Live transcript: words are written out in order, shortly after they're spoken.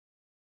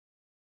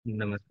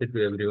Namaste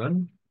to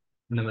everyone.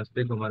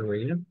 Namaste Kumar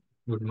Bhaiya.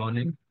 Good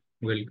morning.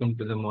 Welcome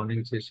to the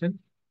morning session.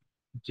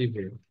 जी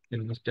भैया,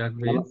 can we start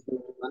भैया? नमस्ते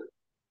everyone.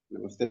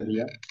 नमस्ते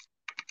भैया.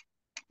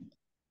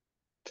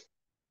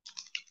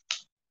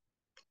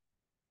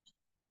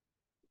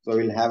 So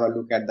we'll have a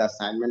look at the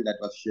assignment that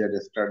was shared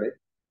yesterday.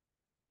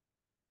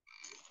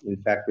 In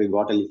fact, we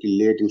got a little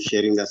late in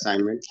sharing the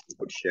assignment. We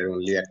could share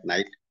only at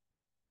night.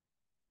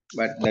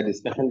 But the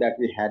discussion that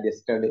we had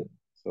yesterday,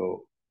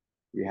 so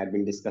we had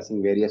been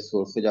discussing various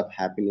sources of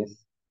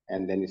happiness,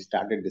 and then we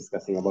started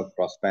discussing about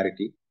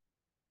prosperity.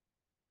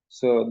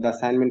 So the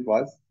assignment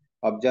was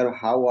observe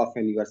how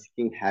often you are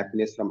seeking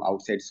happiness from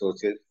outside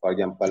sources, for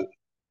example,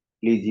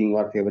 pleasing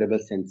or favorable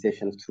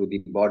sensations through the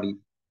body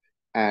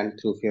and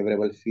through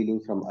favorable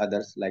feelings from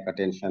others like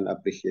attention,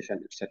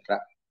 appreciation, etc.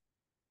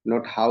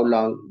 Note how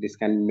long this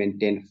can be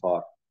maintained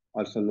for.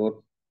 Also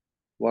note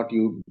what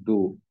you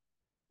do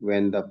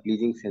when the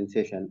pleasing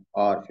sensation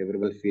or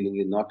favorable feeling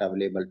is not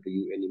available to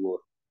you anymore.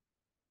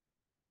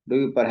 Do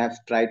you perhaps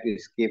try to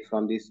escape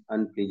from this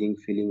unpleasing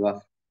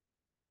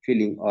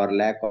feeling or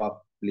lack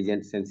of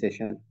pleasant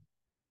sensation?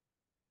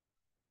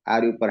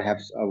 Are you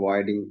perhaps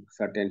avoiding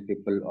certain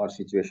people or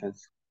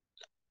situations?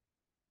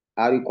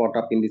 Are you caught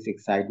up in this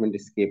excitement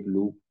escape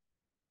loop?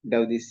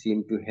 Does this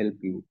seem to help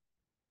you?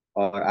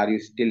 Or are you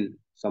still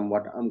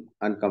somewhat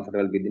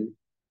uncomfortable within?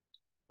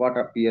 What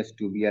appears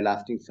to be a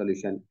lasting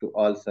solution to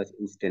all such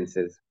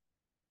instances?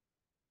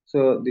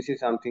 So, this is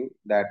something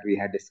that we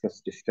had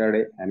discussed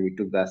yesterday, and we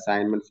took the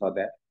assignment for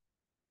that.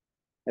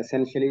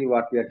 Essentially,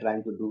 what we are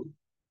trying to do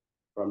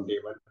from day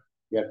one,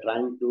 we are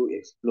trying to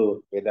explore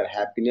whether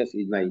happiness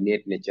is my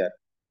innate nature,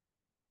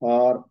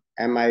 or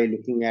am I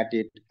looking at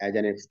it as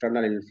an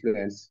external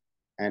influence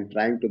and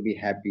trying to be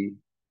happy,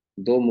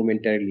 though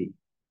momentarily,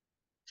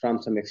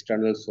 from some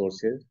external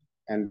sources.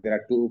 And there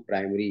are two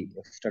primary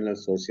external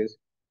sources.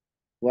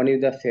 One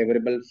is the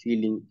favorable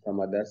feeling from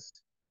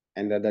others,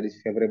 and the other is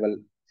favorable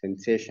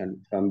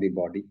sensation from the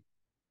body.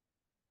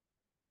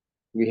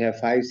 We have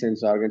five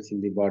sense organs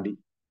in the body,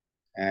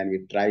 and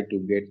we try to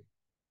get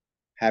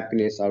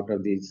happiness out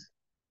of these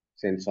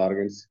sense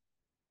organs.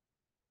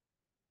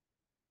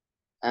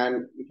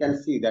 And we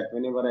can see that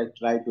whenever I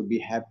try to be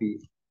happy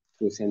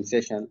through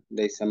sensation,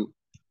 there is some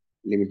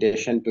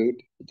limitation to it.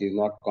 It is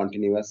not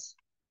continuous,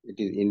 it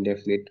is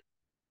indefinite.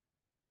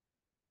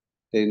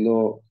 There is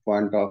no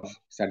point of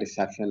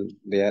satisfaction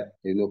there,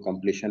 there is no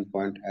completion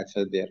point as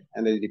such there,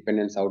 and there is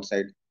dependence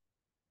outside.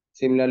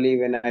 Similarly,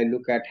 when I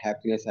look at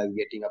happiness as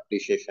getting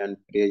appreciation,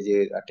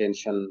 praises,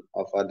 attention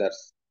of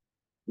others,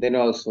 then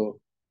also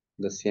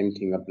the same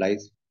thing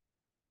applies.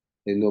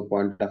 There is no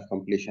point of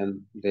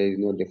completion, there is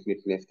no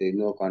definiteness, there is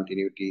no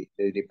continuity,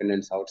 there is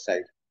dependence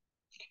outside.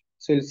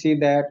 So you'll see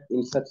that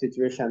in such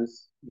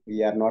situations,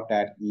 we are not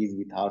at ease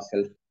with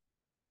ourselves,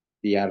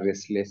 we are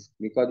restless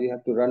because we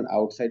have to run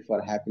outside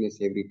for happiness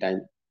every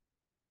time.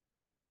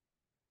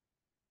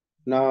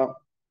 Now,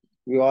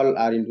 we all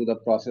are into the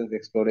process of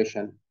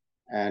exploration,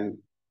 and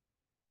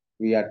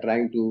we are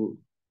trying to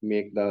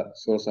make the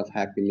source of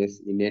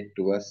happiness innate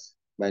to us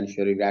by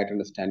ensuring right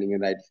understanding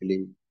and right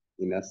feeling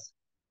in us.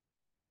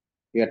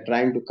 We are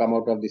trying to come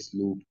out of this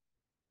loop.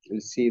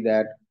 You'll see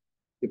that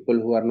people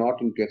who are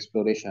not into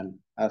exploration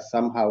are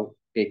somehow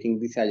taking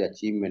this as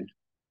achievement.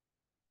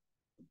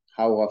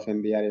 How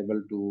often they are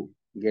able to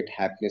get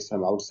happiness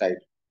from outside,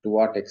 to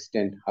what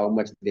extent, how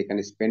much they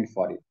can spend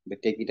for it. They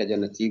take it as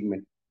an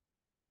achievement.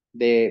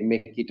 They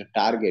make it a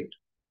target,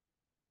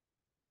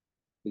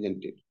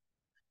 isn't it?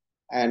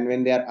 And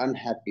when they are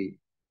unhappy,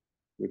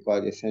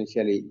 because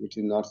essentially it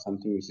is not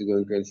something which is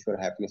going to ensure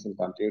happiness and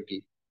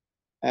continuity.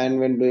 And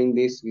when doing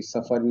this, we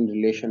suffer in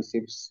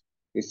relationships,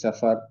 we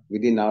suffer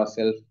within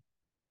ourselves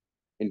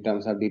in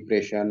terms of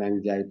depression,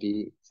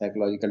 anxiety,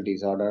 psychological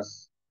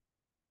disorders.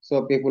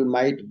 So people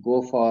might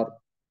go for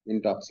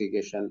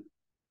intoxication,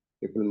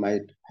 people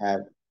might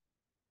have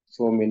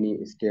so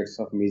many states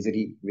of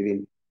misery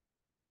within.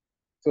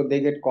 So they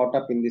get caught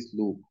up in this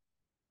loop.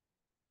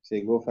 Say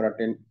go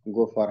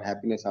for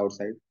happiness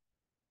outside,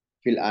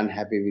 feel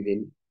unhappy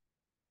within.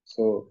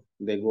 So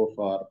they go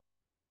for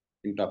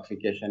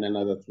intoxication and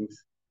other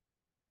things.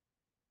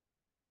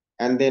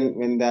 And then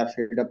when they are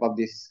fed up of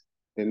this,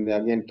 then they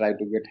again try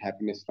to get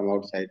happiness from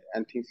outside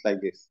and things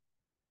like this.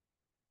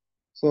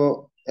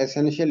 So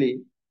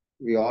essentially,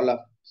 we all of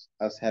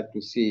us have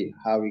to see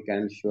how we can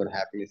ensure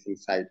happiness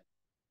inside,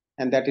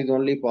 and that is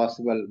only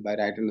possible by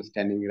right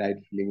understanding, right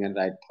feeling, and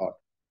right thought.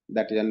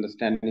 That is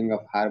understanding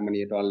of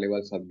harmony at all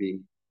levels of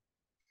being.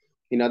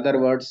 In other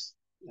words,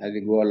 as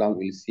we go along,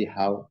 we'll see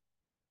how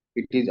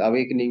it is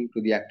awakening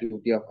to the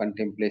activity of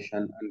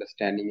contemplation,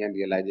 understanding, and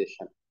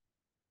realization.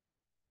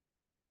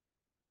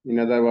 In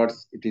other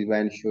words, it is by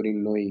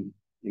ensuring knowing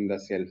in the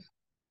self.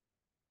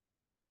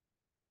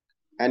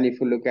 And if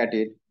you look at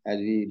it, as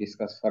we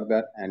discuss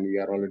further, and we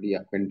are already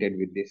acquainted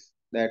with this,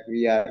 that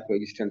we are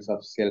coexistence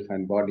of self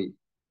and body.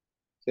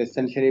 So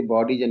essentially,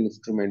 body is an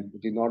instrument.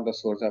 It is not the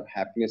source of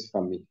happiness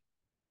for me.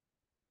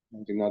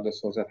 It is not the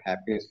source of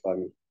happiness for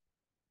me.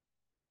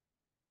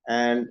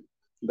 And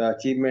The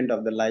achievement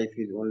of the life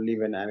is only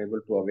when I'm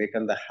able to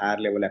awaken the higher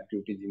level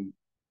activities in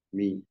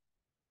me.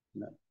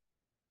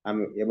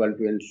 I'm able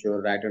to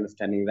ensure right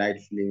understanding, right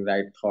feeling,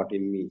 right thought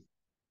in me.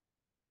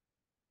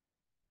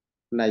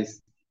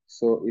 Nice.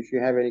 So if you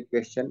have any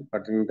question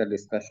pertaining to the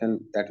discussion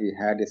that we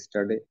had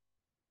yesterday,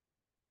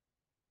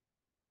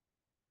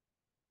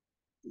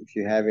 if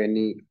you have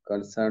any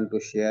concern to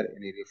share,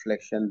 any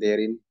reflection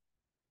therein,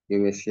 you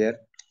may share.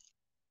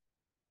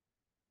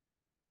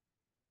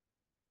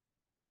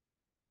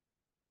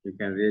 You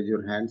can raise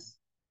your hands.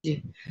 Yeah.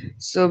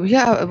 So,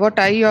 yeah, what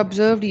I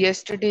observed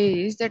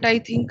yesterday is that I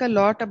think a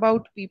lot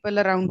about people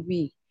around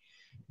me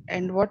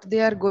and what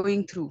they are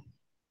going through.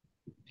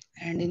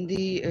 And in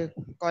the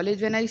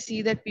college, when I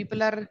see that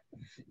people are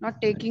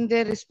not taking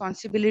their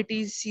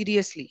responsibilities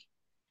seriously,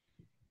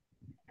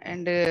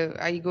 and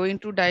I go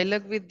into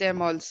dialogue with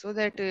them also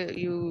that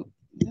you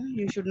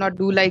should not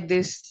do like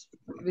this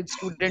with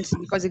students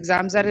because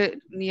exams are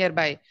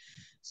nearby.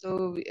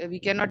 So we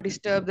cannot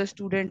disturb the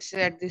students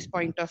at this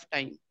point of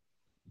time.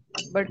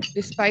 But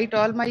despite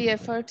all my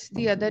efforts,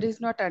 the other is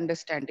not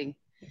understanding,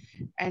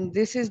 and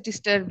this is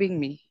disturbing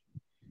me.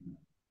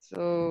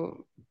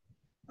 So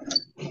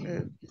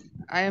uh,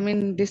 I am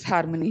in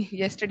disharmony.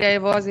 Yesterday I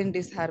was in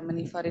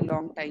disharmony for a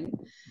long time.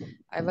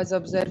 I was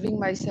observing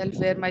myself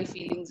where my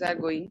feelings are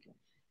going,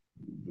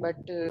 but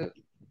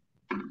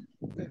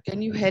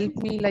can you help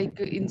me, like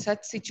in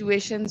such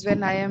situations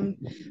when I am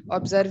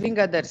observing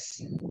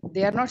others,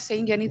 they are not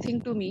saying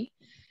anything to me,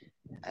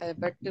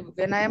 but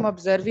when I am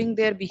observing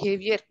their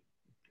behavior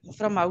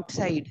from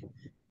outside,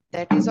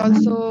 that is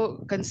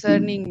also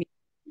concerning me.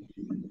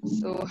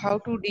 So how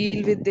to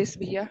deal with this,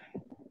 Bhaiya?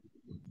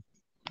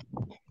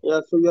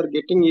 Yeah, so you are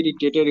getting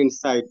irritated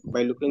inside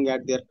by looking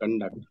at their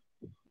conduct.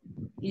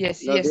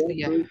 Yes, Now they yes, are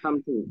Bhaiya. doing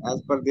something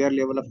as per their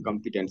level of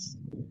competence.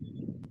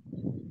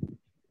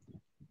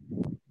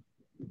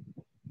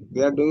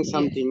 They are doing Yes,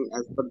 something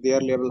as per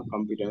their level of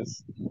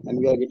competence, and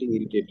we are getting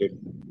irritated.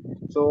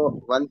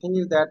 So one thing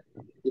is that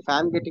if I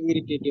am getting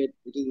irritated,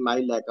 it is my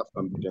lack of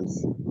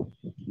competence.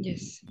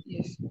 yes,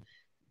 yes.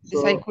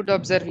 This I So could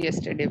observe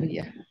yesterday,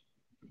 Bhaiya.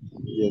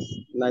 yes,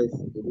 nice.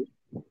 Guru.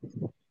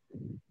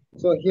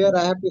 So here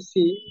I have to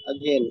see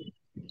again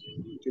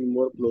little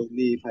more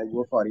closely if I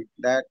go for it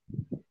that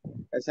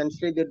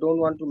essentially they don't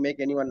want to make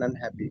anyone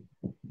unhappy,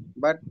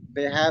 but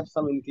they have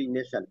some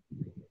inclination,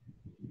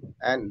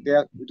 and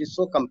it is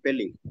so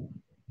compelling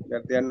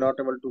that they are not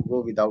able to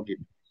go without it.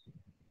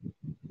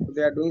 So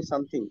they are doing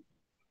something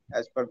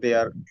as per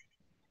their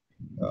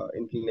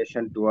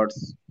inclination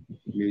towards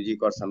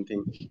music or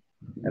something,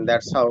 and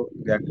that's how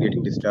they are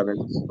creating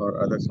disturbance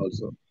for others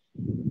also.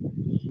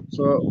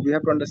 So we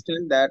have to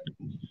understand that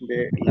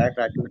they lack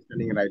right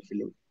understanding and right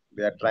feeling.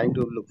 They are trying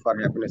to look for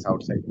happiness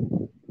outside.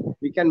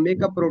 We can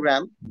make a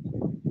program,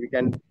 we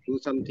can do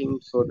something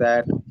so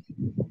that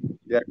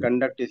their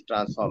conduct is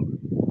transformed,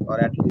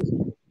 or at least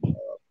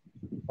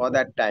for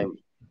that time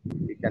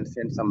we can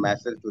send some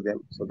message to them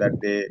so that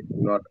they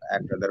do not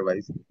act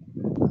otherwise.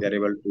 They are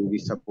able to be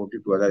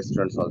supportive to other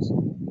students also.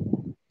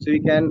 So we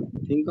can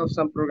think of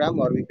some program,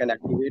 or we can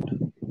activate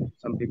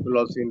some people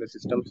also in the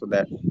system so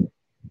that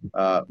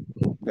uh,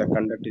 their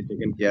conduct is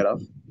taken care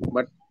of.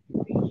 But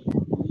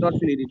do not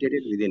feel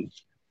irritated within.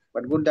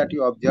 But good that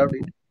you observed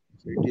it.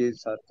 So it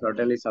is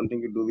certainly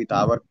something to do with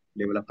our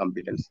level of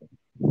competence.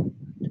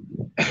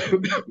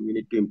 We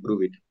need to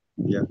improve it.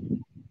 Yeah.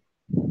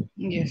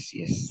 Yes,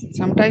 yes.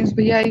 Sometimes,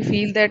 Bhaiya, I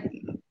feel that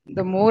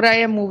the more I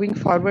am moving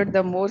forward,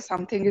 the more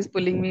something is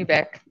pulling me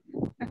back.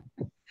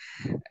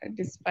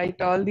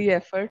 Despite all the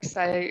efforts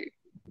I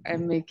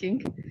am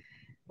making,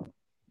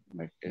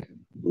 but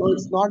No,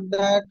 it's not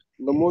that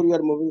the more you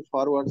are moving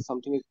forward,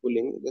 something is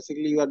pulling.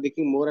 Basically, you are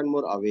becoming more and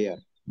more aware.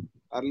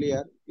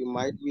 Earlier, you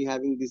might be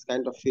having this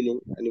kind of feeling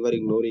and you are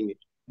ignoring it.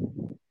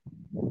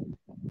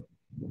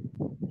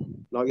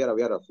 Now you are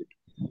aware of it.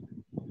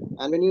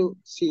 And when you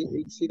see,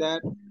 you'll see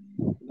that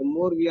the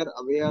more we are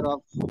aware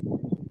of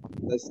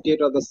the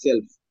state of the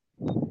self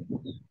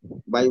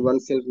by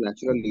oneself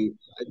naturally,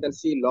 I can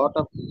see a lot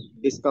of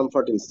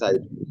discomfort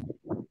inside.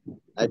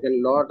 I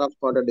can lot of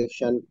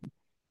contradiction,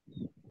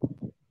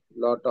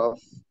 lot of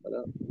you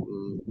know,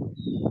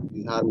 mm,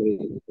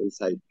 disharmony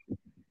inside.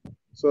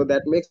 So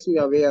that makes me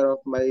aware of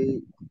my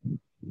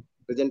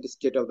present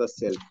state of the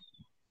self.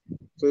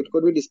 So it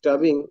could be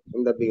disturbing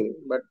in the beginning,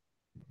 but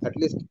at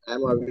least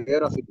I'm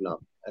aware of it now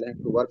and I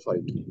have to work for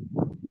it.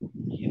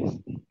 yes.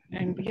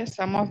 And yes,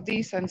 some of the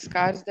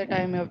sanskars that I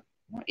am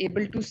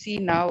able to see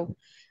now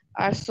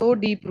are so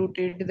deep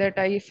rooted that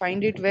I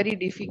find it very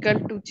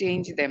difficult to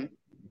change them.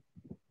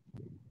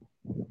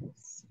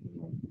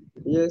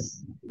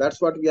 Yes,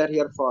 that's what we are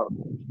here for.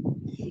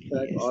 In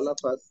fact, all Yes, of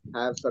us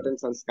have certain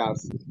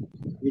sanskars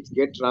which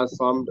get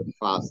transformed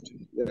fast.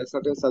 There are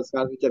certain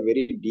sanskars which are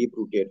very deep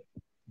rooted.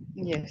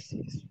 yes,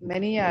 yes.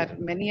 Many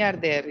are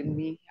there in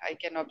me. I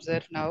can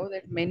observe now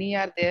that many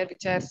are there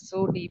which are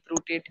so deep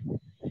rooted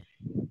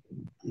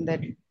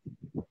that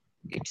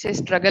it's a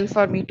struggle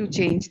for me to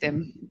change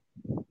them.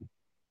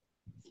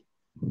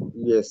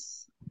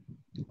 Yes,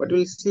 but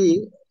we'll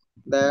see.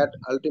 that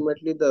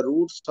ultimately the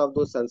roots of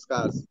those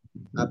sanskars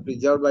are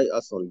preserved by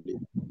us only.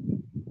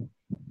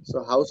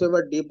 So,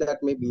 howsoever deep that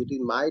may be, it is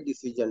my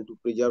decision to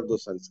preserve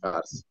those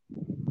sanskars.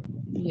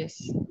 Yes.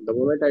 The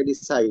moment I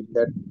decide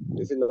that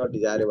this is not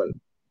desirable,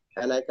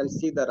 and I can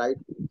see the right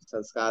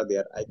sanskar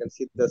there, I can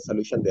see the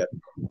solution there,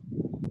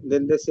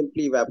 then they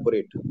simply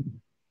evaporate,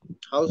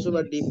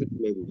 howsoever deep Yes. it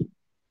may be,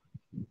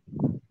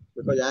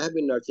 because I have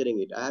been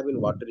nurturing it, I have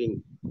been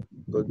watering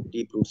those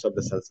deep roots of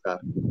the sanskar.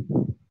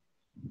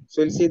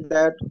 So, you'll see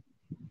that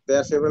there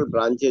are several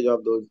branches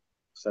of those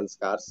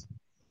sanskars,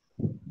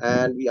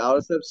 and we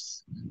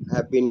ourselves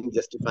have been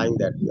justifying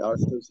that. We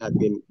ourselves have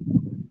been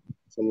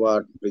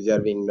somewhat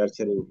preserving,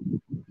 nurturing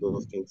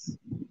those things.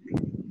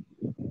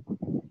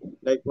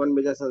 Like one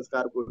major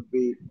sanskar could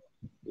be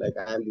like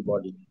I am the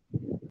body.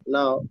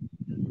 Now,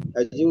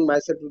 assuming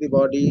myself to the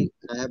body,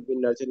 I have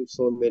been nurturing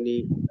so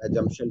many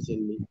assumptions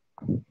in me.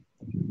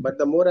 But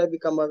the more I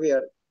become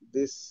aware,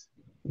 this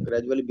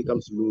gradually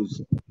becomes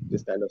loose,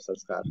 this kind of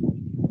sanskar.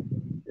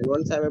 And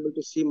once I'm able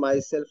to see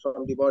myself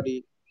from the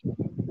body,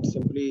 it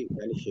simply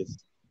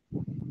vanishes.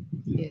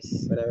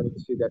 Yes. When I'm able to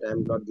see that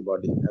I'm not the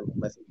body, I'm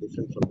myself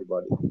different from the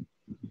body,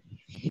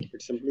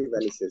 it simply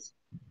vanishes.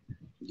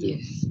 Ji.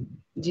 Yes.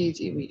 जी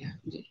जी भैया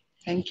जी.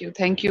 Thank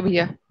you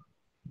भैया.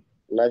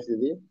 Nice,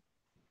 Didi.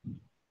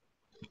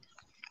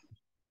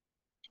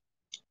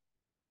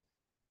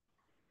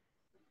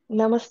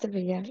 Namaste,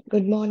 Priya.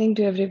 Good morning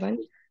to everyone.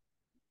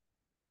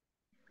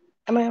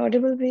 Am I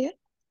audible, Priya?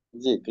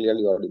 Ji,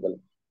 clearly audible.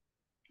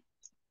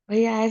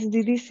 Priya, as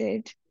Didi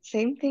said,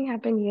 same thing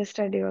happened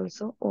yesterday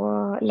also.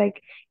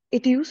 Like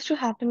it used to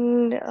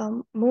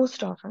happen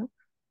most often,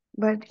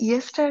 but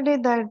yesterday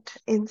that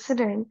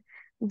incident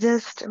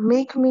just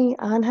make me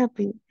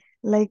unhappy.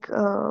 Like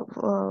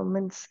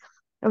means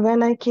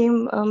when I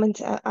came,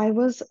 means I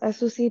was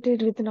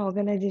associated with an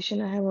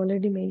organization I have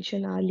already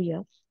mentioned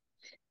earlier,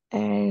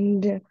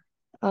 and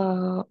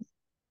uh,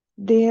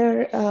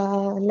 there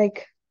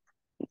like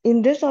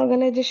in this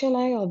organization,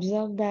 I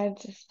observed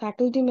that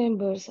faculty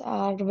members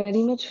are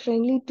very much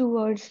friendly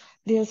towards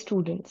their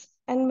students,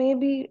 and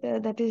maybe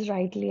that is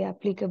rightly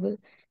applicable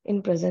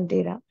in present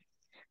era.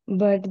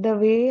 But the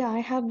way I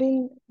have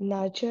been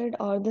nurtured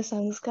or the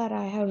sanskar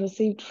I have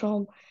received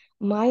from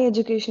my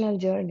educational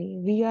journey,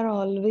 we are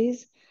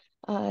always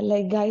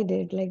like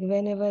guided. Like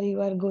whenever you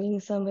are going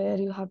somewhere,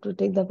 you have to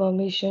take the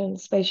permission,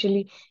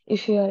 especially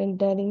if you are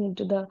entering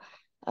into the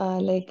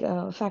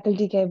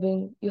faculty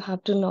cabin, you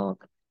have to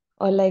knock.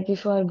 Or like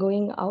if you are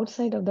going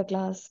outside of the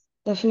class,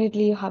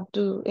 definitely you have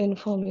to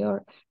inform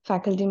your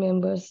faculty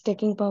members.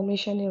 Taking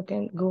permission, you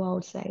can go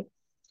outside.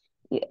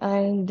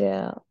 And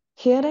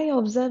here I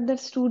observe that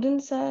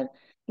students are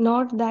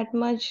not that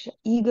much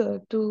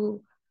eager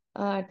to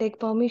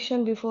take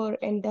permission before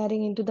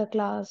entering into the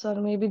class or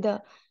maybe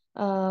the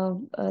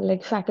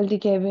like faculty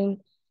cabin.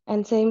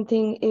 And same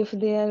thing if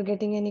they are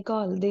getting any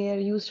call, they are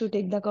used to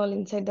take the call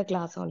inside the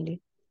class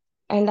only.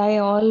 And I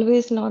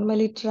always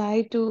normally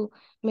try to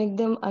make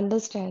them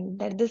understand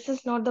that this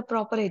is not the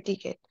proper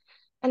etiquette.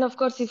 And of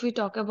course, if we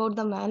talk about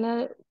the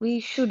manner, we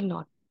should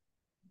not.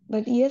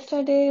 But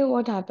yesterday,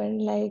 what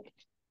happened? Like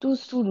two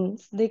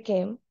students, they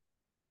came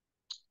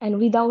and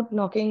without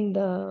knocking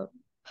the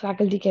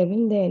faculty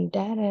cabin, they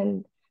entered,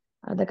 and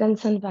the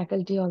concerned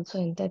faculty also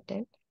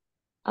entered.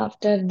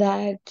 After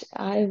that,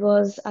 I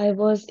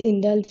was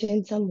indulged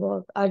in some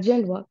work,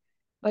 urgent work,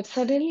 but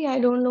suddenly I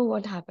don't know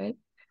what happened.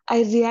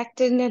 I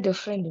reacted in a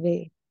different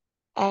way,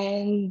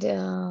 and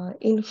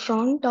in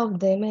front of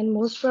them, and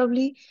most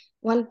probably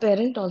one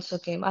parent also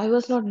came. I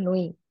was not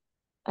knowing.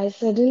 I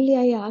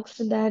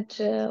asked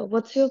that,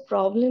 what's your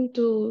problem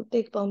to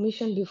take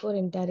permission before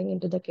entering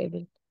into the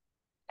cabin?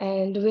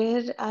 And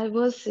where I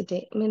was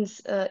sitting,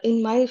 means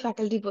in my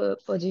faculty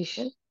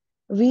position,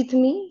 with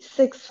me,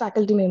 six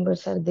faculty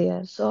members are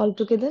there. So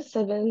altogether,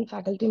 seven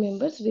faculty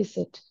members we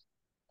sit.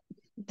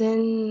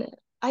 Then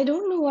I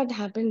don't know what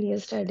happened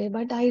yesterday,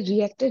 but I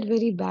reacted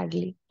very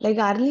badly. Like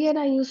earlier,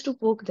 I used to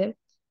poke them,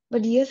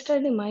 but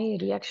yesterday my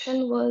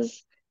reaction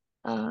was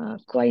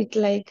quite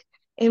like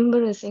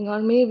embarrassing,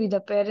 or maybe the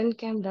parent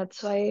came,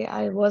 that's why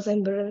I was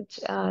embarrassed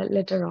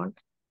later on.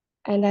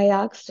 And I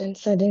asked, and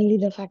suddenly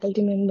the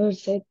faculty member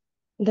said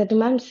that,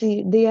 ma'am,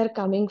 see, they are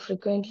coming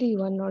frequently,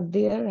 you are not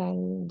there,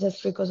 and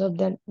just because of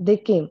that, they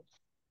came.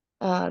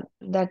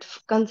 That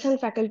concerned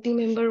faculty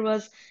member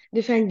was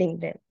defending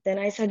them. Then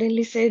I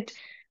suddenly said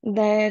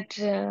that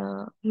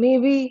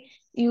maybe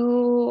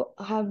you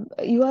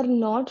are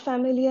not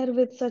familiar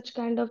with such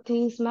kind of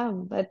things,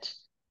 ma'am, but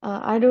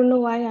I don't know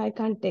why I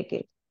can't take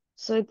it.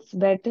 So it's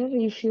better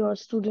if your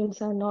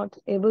students are not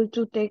able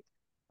to take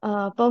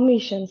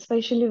permission,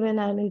 especially when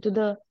I'm into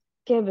the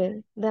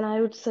cabin, then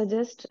I would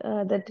suggest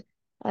that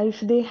if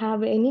they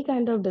have any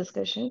kind of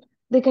discussion,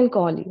 they can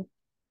call you.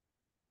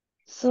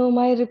 So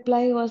my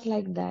reply was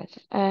like that,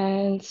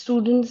 and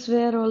students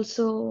were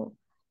also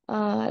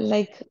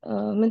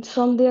means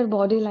from their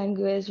body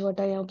language, what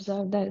I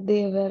observed that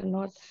they were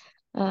not,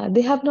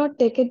 they have not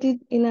taken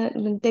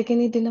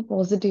it in a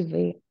positive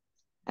way.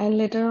 And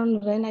later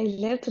on, when I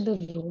left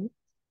the room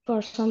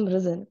for some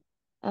reason,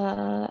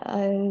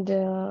 And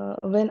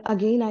when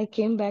again I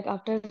came back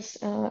after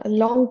a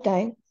long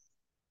time,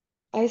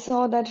 I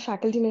saw that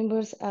faculty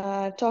members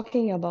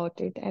talking about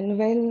it. And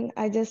when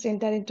I just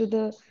entered into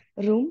the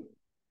room,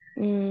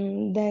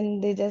 then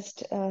they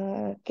just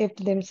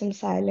kept themselves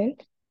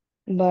silent.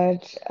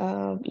 But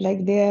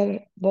like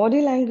their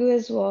body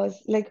language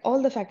was like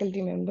all the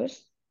faculty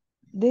members,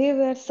 they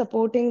were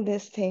supporting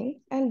this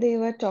thing and they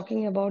were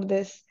talking about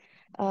this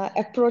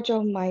approach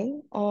of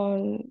mine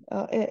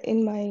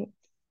in my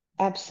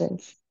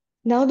absence.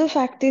 Now, the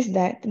fact is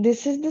that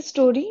this is the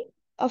story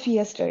of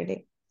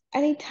yesterday,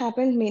 and it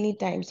happened many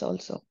times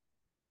also.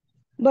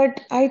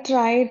 But I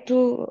tried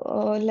to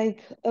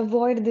like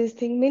avoid this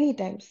thing many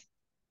times.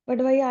 But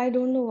why I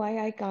don't know why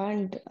I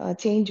can't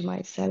change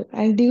myself,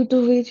 and due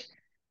to which,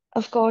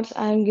 of course,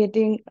 I'm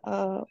getting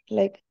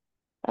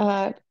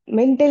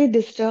mentally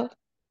disturbed,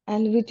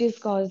 and which is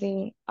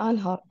causing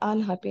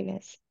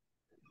unhappiness.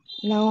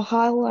 Now,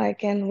 how I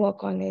can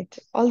work on it?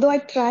 Although I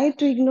try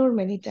to ignore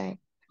many times,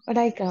 but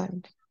I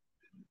can't.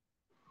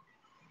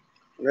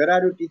 Where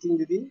are you teaching,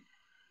 Didi?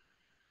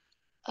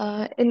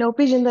 In OP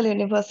Jindal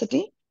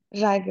University,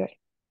 Raigad.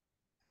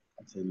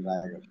 Achha, in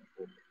Raigad.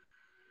 Okay.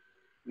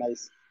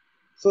 Nice.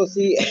 So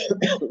see,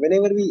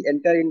 whenever we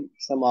enter in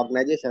some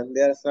organization,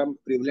 there are some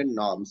prevalent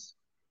norms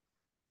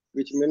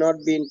which may not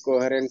be in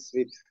coherence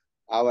with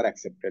our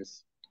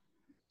acceptance.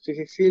 So if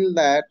you feel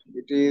that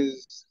it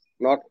is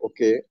not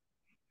okay,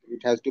 it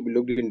has to be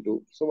looked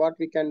into. So what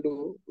we can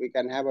do, we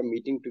can have a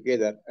meeting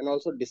together and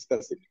also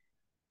discuss it.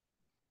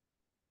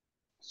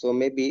 So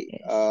maybe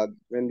Yes,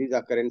 when these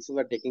occurrences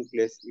are taking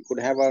place, we could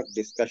have a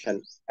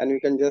discussion and we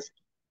can just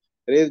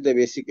raise the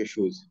basic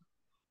issues.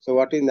 So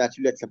what is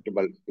naturally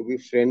acceptable? To be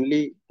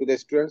friendly to the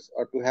students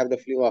or to have the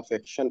feeling of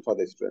affection for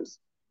the students?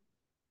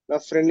 Now,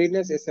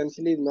 friendliness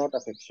essentially is not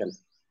affection.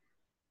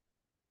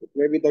 It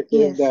may be the case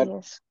yes, that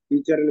yes,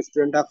 teacher and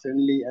student are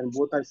friendly and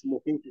both are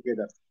smoking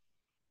together.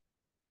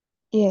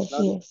 yes, Now,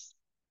 yes.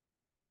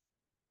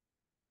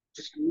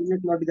 this friendliness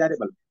is not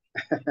desirable,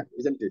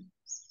 isn't it?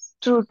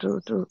 True, true,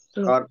 true,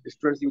 true. Or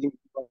students using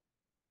for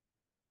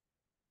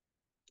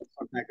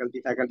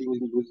faculty, faculty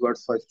using those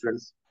words for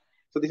students.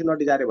 So this is not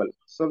desirable.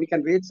 So we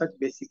can raise such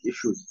basic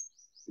issues.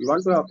 We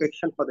want to have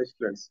affection for the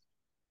students.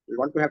 We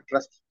want to have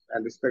trust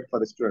and respect for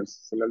the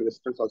students. Similarly, the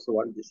students also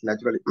want this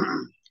naturally.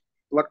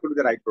 What could be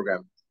the right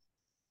program?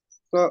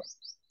 So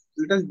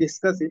let us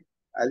discuss it.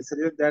 I'll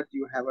suggest that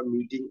you have a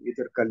meeting with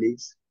your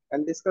colleagues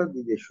and discuss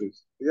these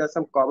issues. These are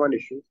some common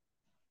issues.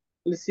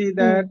 You'll see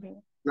that Mm-hmm.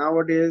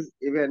 nowadays,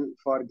 even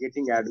for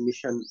getting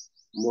admission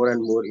more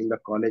and more in the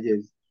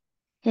colleges,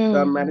 the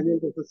Mm-hmm.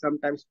 management also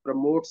sometimes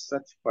promotes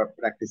such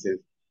practices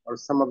or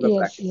some of the Yes,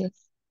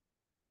 practices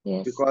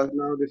yes, yes, because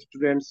now the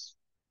students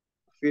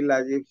feel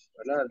as if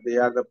they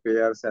are the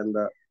payers and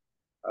the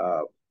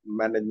uh,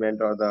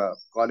 management or the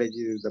college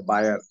is the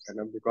buyer,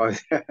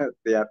 because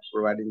they are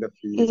providing the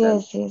fees and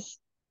yes, yes.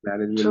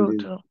 management True,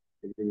 is true.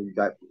 giving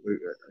that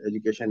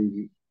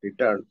education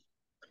return.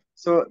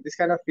 So this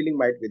kind of feeling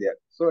might be there.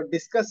 So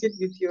discuss it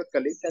with your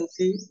colleagues and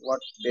see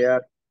what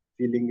their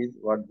feeling is,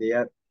 what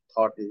their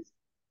thought is,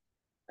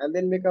 and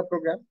then make a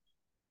program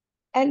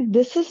And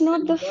this is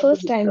not and the not be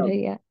first time, disturbed.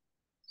 Bhaiya.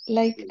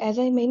 Like as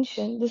I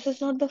mentioned, this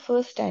is not the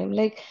first time.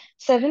 Like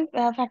seven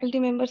faculty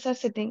members are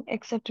sitting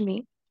except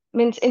me,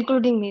 means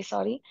including me,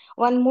 sorry.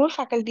 One more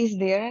faculty is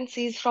there and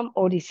she is from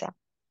Odisha.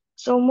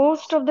 So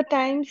most of the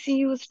time she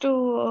used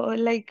to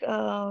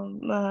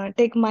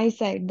take my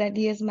side that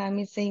yes, ma'am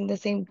is saying the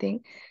same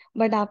thing.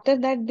 But after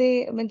that,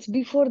 means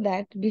before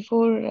that,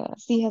 before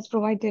she has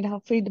provided her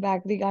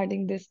feedback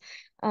regarding this,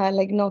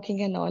 like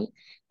knocking and all,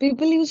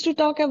 people used to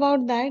talk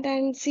about that,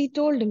 and she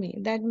told me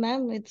that,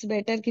 ma'am, it's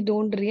better ki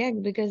don't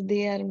react because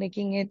they are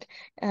making it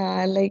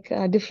like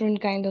a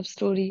different kind of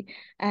story,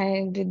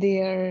 and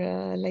they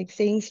are like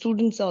saying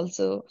students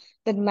also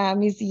that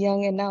ma'am is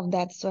young enough,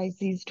 that's why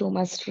she's too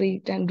much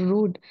strict and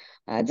rude.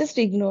 Just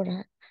ignore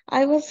her.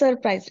 I was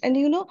surprised. And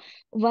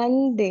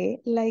one day,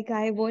 like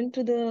I went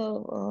to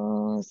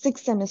the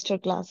sixth semester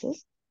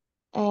classes,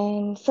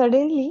 and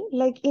suddenly,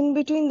 like in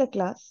between the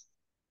class,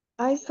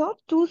 I saw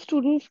two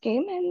students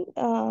came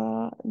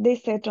and they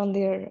sat on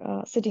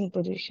their sitting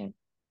position.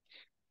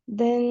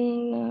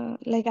 Then,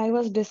 like I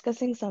was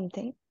discussing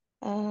something,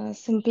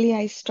 simply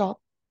I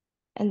stopped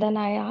and then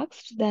I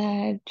asked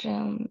that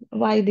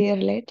why they are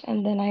late,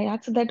 and then I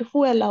asked that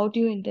who allowed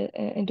you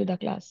into the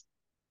class.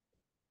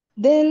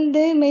 Then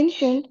they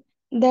mentioned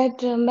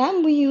that,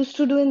 ma'am, we used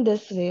to do in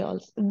this way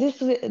also, this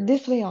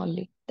way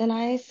only. Then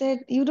I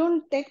said, you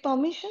don't take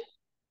permission?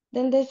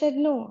 Then they said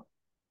no,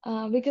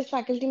 because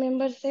faculty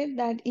members said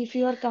that if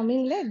you are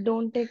coming late,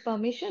 don't take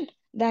permission.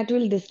 That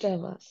will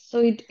disturb us. So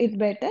it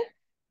better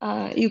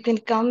you can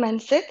come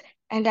and sit.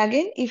 And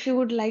again, if you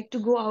would like to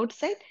go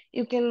outside,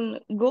 you can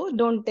go.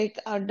 Don't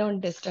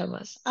disturb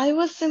us. I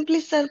was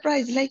simply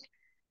surprised. Like,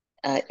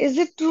 is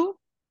it true?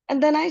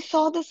 And then I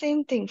saw the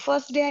same thing.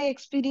 First day I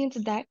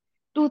experienced that.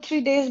 2,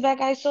 3 days back,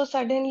 I saw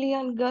suddenly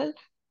a girl.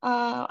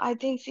 I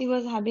think she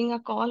was having a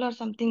call or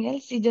something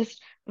else. She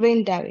just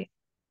went away.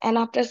 And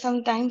after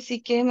some time, she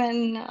came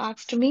and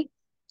asked me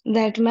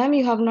that, ma'am,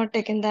 you have not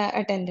taken the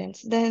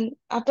attendance. Then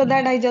after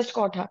that, I just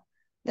caught her.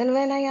 Then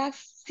when I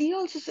asked, she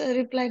also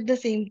replied the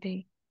same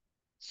thing.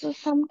 So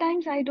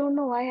sometimes I don't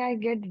know why I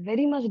get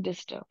very much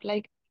disturbed.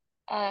 Like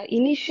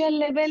initial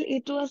level,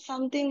 it was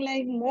something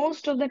like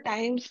most of the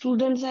time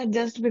students are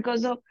just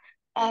because of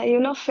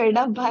fed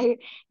up by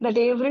that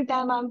every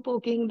time I'm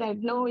poking that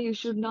no, you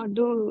should not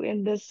do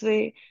in this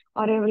way,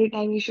 or every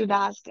time you should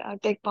ask,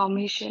 take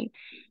permission.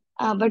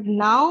 But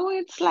now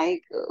it's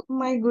like,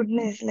 my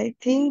goodness, like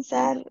things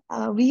are,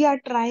 we are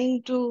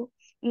trying to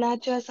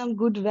nurture some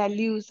good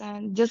values,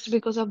 and just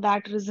because of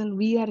that reason,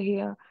 we are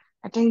here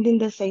attending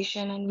the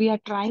session and we are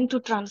trying to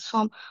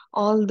transform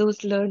all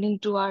those learning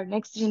to our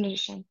next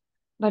generation.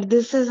 But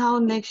this is how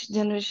next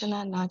generation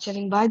are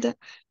nurturing by the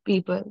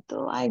people.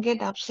 So I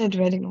get upset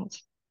very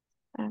much.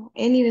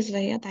 Anyways,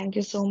 Raya, thank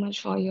you so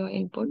much for your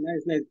input.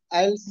 Nice, nice.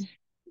 I'll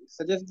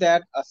suggest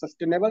that a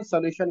sustainable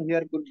solution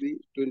here could be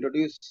to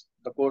introduce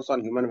the course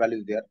on human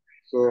values there.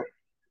 So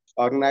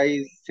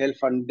organize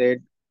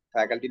self-funded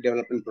faculty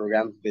development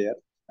programs there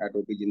at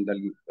OP Jindal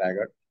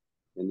Raigad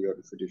in your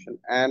institution,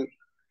 and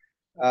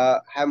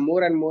have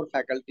more and more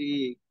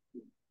faculty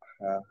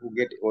who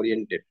get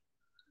oriented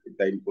with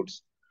the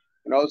inputs,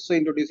 and also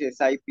introduce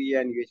SIP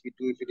and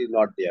UHP2 if it is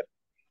not there.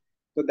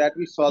 So that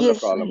will solve the Yes,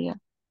 problem. Bhaiya.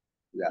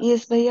 Yeah,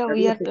 Yes, Bhaiya, that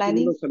we is are a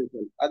sustainable planning.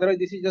 solution. Otherwise,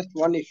 this is just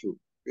one issue.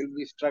 We'll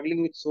be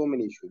struggling with so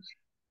many issues.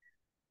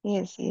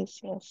 Yes, yes,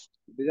 yes.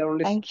 These are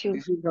only, Thank you.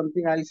 this is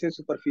something I'll say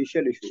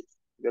superficial issue.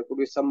 There could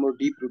be some more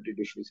deep rooted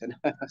issues. And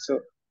so,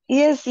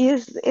 Yes,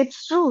 yes,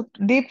 it's true.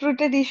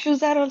 Deep-rooted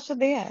issues are also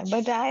there,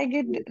 but I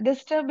yes, get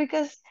disturbed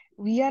because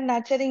we are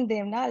nurturing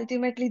them. Now,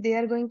 ultimately, they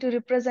are going to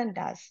represent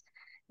us.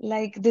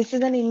 Like this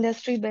is an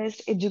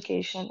industry-based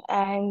education,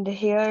 and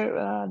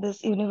here,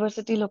 this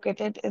university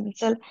located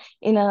itself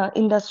in a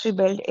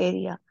industry-built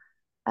area,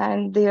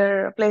 and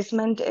their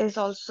placement is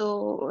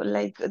also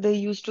like they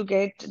used to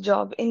get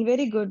job in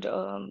very good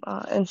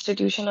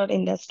institution or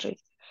industry.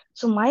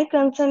 So my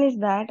concern is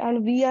that,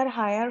 and we are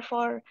hire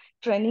for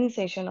training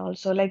session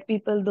also, like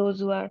people those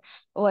who are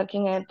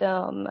working at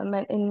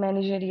in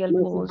managerial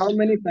no, so how post.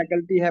 many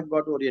faculty have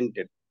got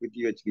oriented with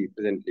UHV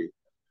presently?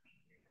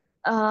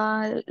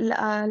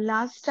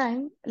 Last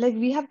time, like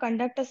we have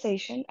conduct a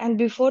session, and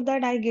before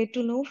that, I get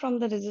to know from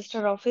the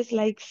register office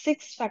like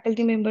 6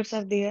 faculty members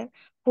are there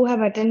who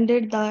have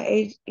attended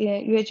the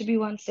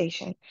UHB1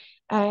 session.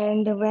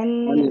 And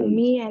when Online.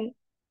 me and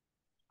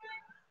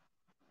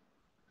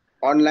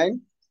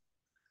Online?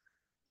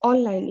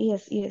 online,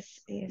 yes,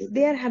 yes, yes. Okay.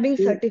 They are having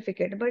So,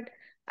 certificate, but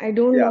I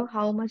don't yeah, know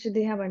how much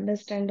they have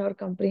understand or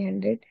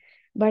comprehended.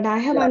 But I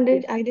have yeah.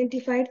 So,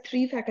 identified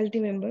 3 faculty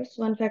members.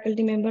 One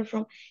faculty member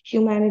from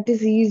humanities,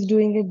 he is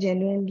doing it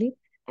genuinely,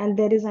 and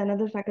there is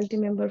another faculty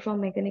member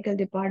from mechanical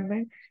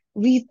department.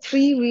 We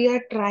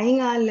are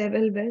trying our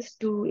level best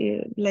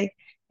to like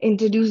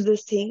introduce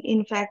this thing.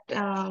 In fact,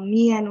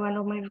 me and one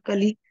of my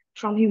colleague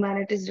from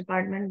humanities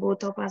department,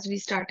 both of us, we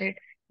started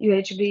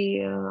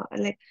UHB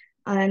like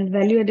and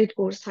value added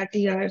course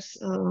 30 hours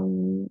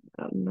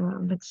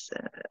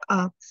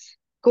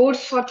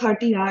course for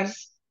 30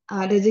 hours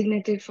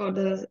designated for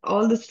the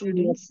all the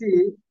students,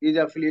 university is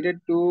affiliated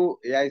to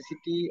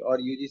AICT or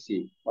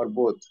UGC or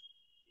both.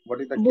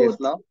 What is the case both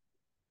now?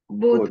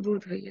 both Both.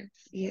 both yes,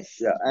 yes.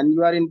 Yeah, and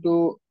you are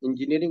into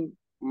engineering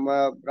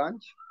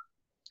branch?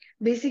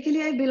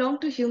 Basically I belong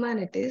to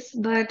humanities,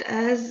 but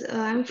as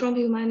I'm from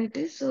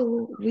humanities,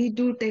 so we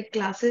do take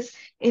classes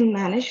in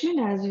management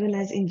as well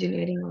as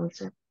engineering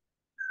also.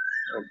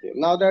 Okay.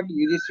 Now that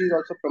UGC is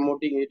also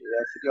promoting it,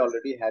 AICT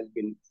already has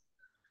been.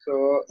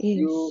 So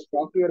you Yes.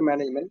 talk to your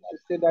management and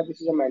say that this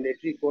is a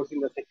mandatory course in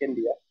the second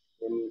year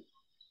in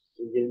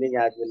engineering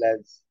as well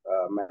as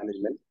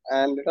management,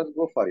 and let us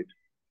go for it.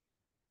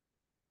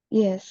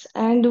 Yes,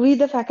 and we,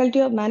 the faculty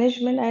of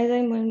management, as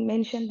I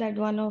mentioned, that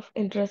one of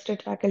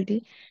interested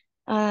faculty,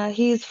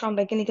 he is from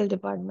mechanical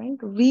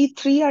department. We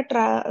three are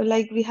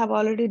like we have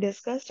already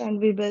discussed, and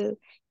we will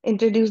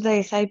introduce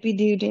the SIP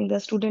during the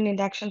student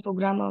induction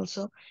program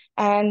also.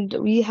 And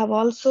we have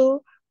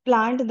also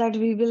planned that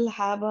we will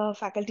have a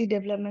faculty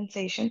development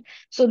session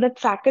so that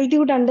faculty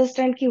would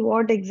understand ki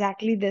what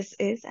exactly this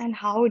is and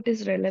how it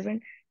is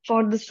relevant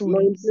for the No,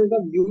 students. instead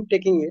of you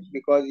taking it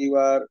because you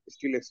are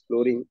still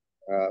exploring,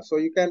 so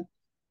you can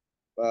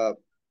uh,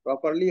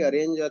 properly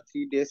arrange a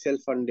 3 day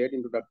self-funded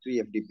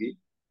introductory FDP,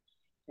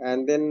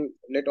 and then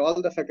let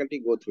all the faculty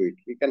go through it.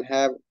 We can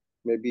have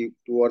maybe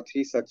 2 or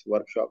 3 such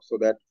workshops so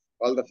that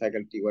all the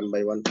faculty one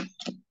by one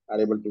are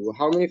able to go.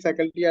 How many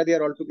faculty are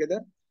there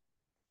altogether?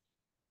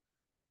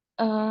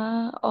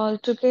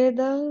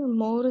 Altogether,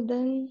 more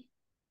than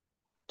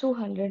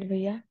 200,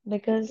 Bhaiya, Okay,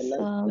 because nice,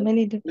 nice.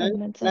 many Plan,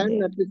 departments are plan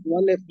there. at least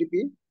one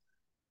FDP.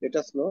 Let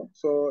us know.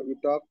 So you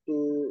talk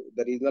to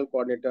the regional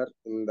coordinator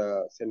in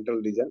the central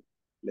region,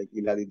 like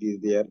Iladiti is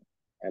there,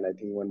 and I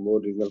think one more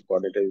regional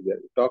coordinator is there.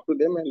 Talk to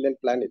them and then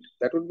plan it.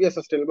 That would be a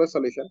sustainable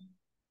solution.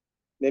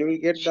 Then we'll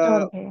get Sure,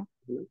 the Bhaiya.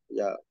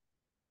 yeah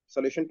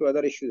solution to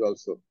other issues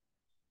also.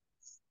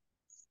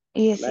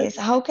 Yes, Nice. yes.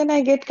 How can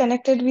I get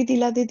connected with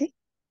Ila Didi?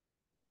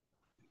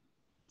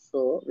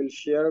 So we'll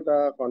share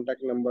the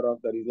contact number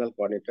of the regional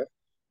coordinator.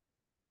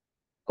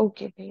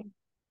 Okay, bhaiya.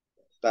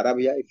 Tara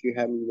bhaiya, if you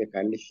have, you may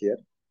kindly share.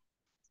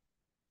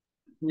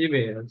 जी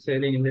भैया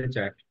sharing in the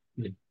chat.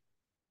 Ji.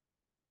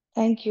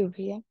 Thank you,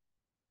 bhaiya.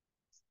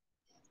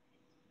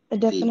 Ji.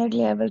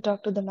 Definitely, I will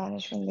talk to the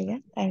management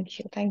again. Thank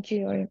you. Thank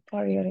you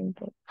for your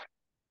input.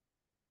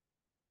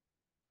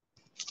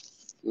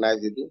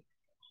 Nice, Didi.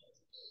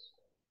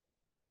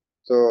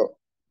 So,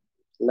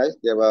 nice.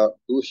 There were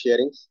two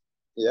sharings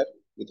here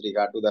with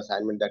regard to the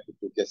assignment that we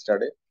took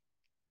yesterday.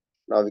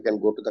 Now we can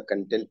go to the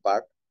content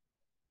part.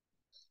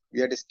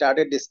 We had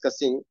started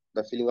discussing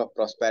the feeling of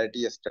prosperity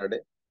yesterday.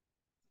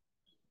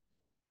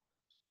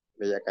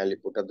 May I kindly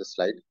put up the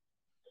slide?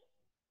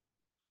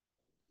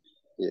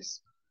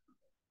 Yes.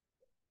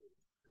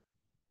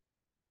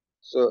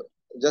 So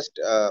just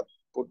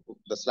put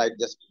the slide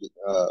just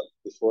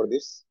before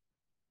this,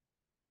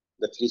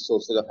 the three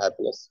sources of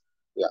happiness.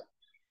 Yeah.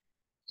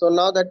 So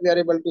now that we are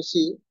able to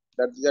see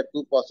that there are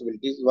two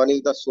possibilities. One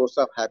is the source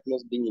of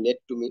happiness being innate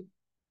to me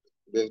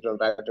based on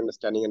right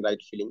understanding and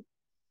right feeling.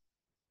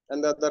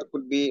 And the other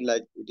could be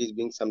like it is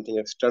being something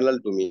external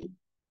to me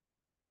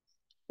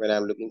when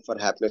I'm looking for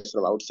happiness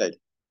from outside.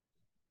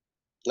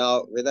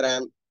 Now, whether I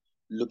am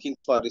looking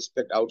for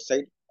respect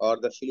outside or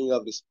the feeling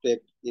of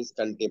respect is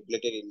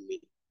contemplated in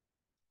me,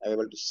 I'm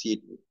able to see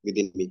it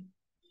within me.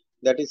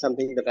 That is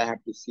something that I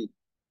have to see.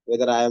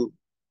 Whether I am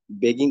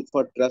begging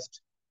for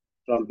trust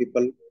from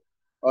people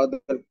or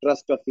the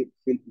trust of it,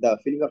 the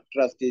feeling of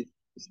trust is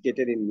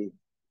stated in me.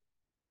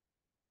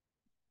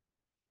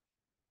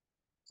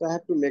 So I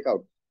have to make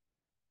out.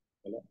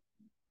 You know?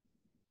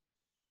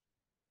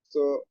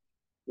 So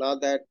now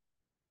that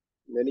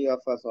many of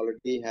us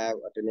already have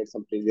attended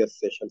some previous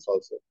sessions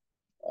also,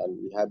 and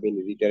we have been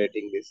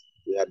reiterating this.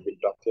 We have been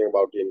talking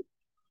about in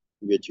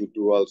UHU2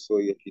 also,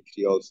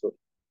 UHU3 also.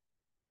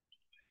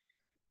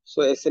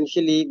 So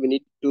essentially, we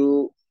need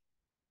to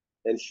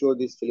ensure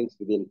these feelings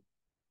within: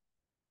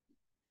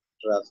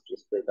 trust,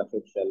 respect,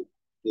 affection,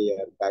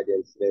 care,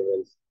 guidance,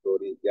 reverence,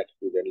 glory,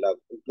 gratitude, and love,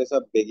 in place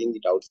of begging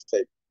it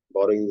outside,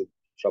 borrowing it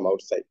from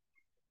outside,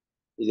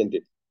 isn't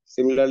it?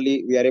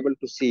 Similarly, we are able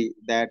to see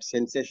that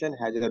sensation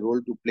has a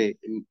role to play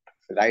in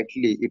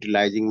rightly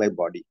utilizing my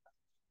body,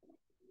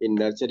 in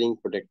nurturing,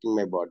 protecting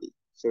my body.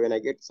 So when I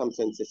get some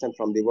sensation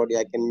from the body,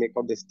 I can make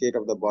out the state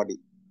of the body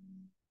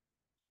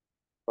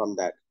from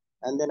that,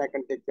 and then I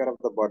can take care of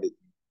the body.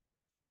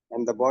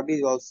 And the body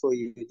is also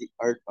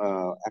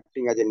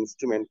acting as an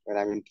instrument when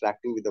I'm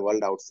interacting with the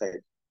world outside.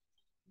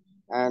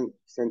 And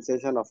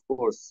sensation, of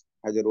course,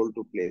 has a role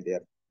to play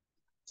there.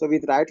 So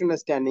with right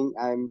understanding,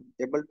 I'm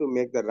able to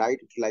make the right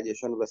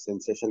utilization of the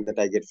sensation that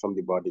I get from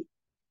the body.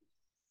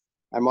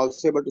 I'm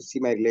also able to see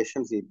my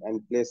relationship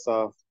and place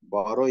of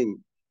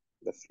borrowing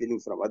the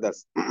feelings from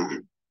others.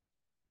 You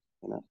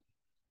know,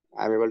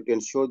 I'm able to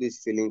ensure these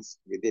feelings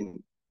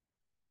within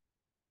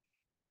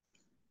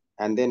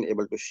and then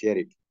able to share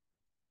it.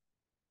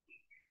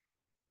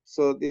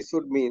 So this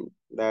would mean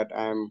that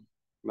I'm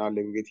now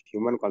living with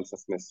human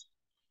consciousness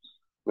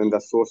when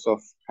the source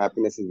of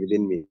happiness is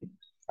within me.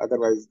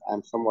 Otherwise,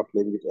 I'm somewhat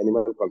living with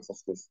animal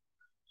consciousness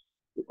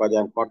because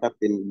I'm caught up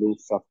in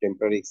loops of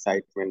temporary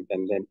excitement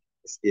and then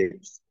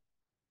escapes.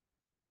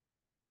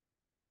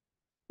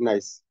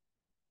 Nice.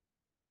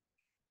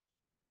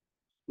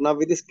 Now,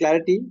 with this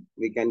clarity,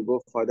 we can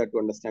go further to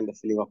understand the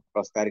feeling of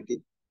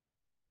prosperity.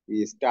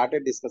 We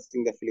started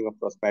discussing the feeling of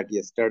prosperity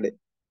yesterday.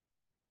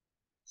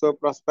 So,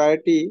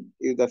 prosperity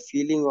is the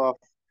feeling of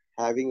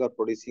having or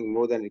producing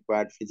more than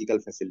required physical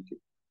facility.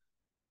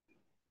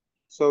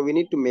 So, we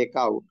need to make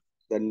out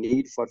the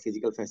need for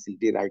physical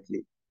facility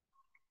rightly.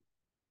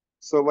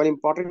 So, one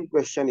important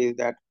question is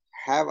that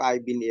have I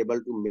been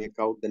able to make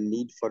out the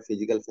need for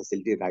physical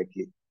facility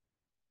rightly?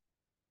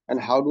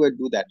 And how do I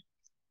do that?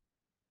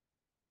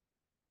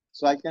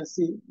 So I can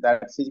see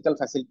that physical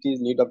facility is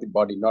need of the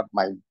body, not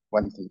mind,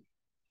 one thing.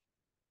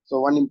 So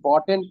one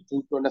important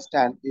thing to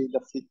understand is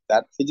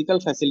that physical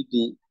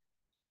facility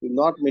is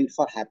not meant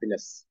for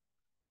happiness.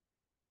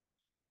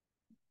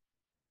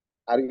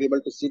 Are you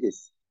able to see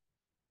this?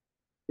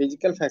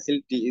 Physical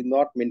facility is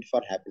not meant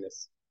for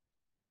happiness.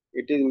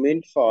 It is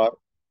meant for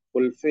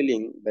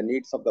fulfilling the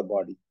needs of the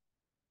body.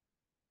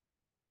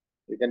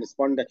 You can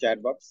respond in the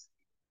chat box.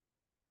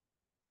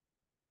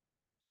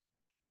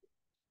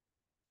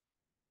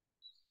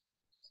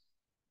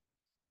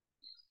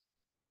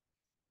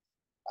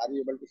 Are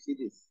you able to see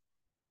this?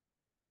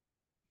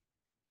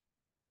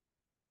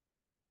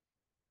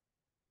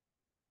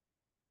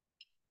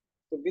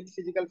 So with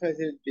physical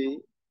facility,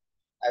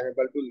 I'm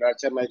able to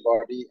nurture my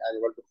body, I'm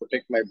able to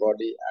protect my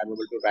body, I'm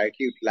able to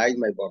rightly utilize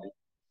my body.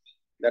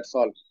 That's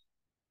all.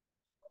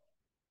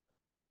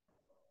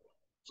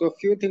 So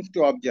few things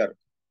to observe.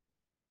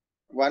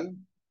 One,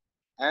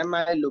 am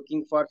I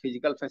looking for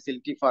physical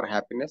facility for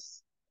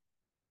happiness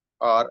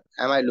or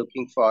am I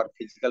looking for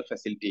physical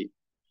facility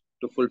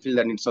to fulfill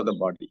the needs of the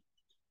body?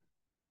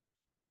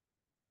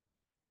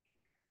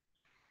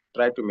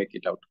 Try to make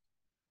it out.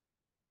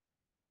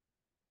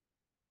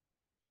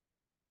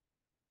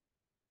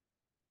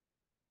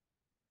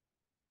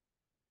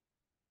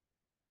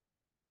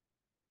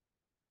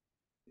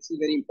 This is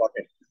very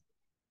important.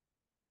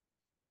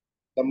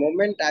 The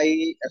moment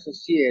I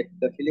associate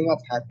the feeling of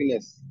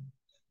happiness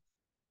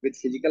with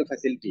physical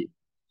facility,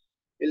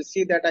 you'll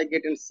see that I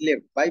get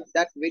enslaved. By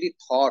that very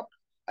thought,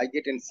 I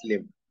get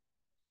enslaved.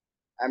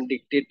 I'm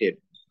dictated.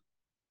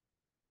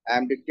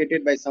 I'm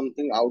dictated by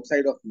something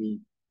outside of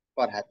me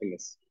for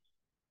happiness.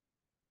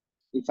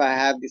 If I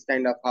have this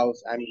kind of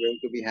house, I'm going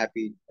to be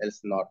happy, else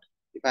not.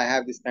 If I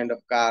have this kind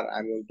of car,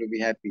 I'm going to be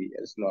happy,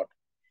 else not.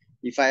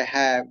 If I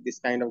have this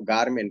kind of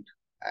garment,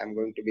 I'm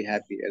going to be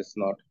happy, else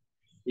not.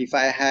 If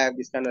I have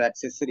this kind of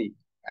accessory,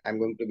 I'm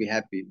going to be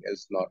happy,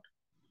 else not.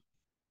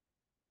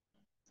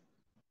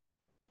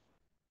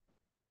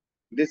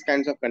 These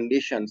kinds of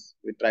conditions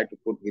we try to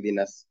put within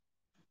us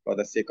for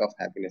the sake of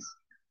happiness.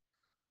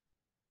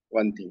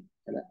 One thing,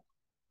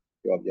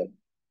 to observe.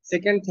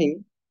 Second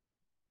thing,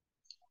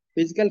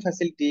 physical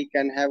facility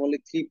can have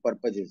only three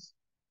purposes.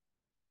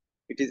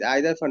 It is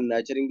either for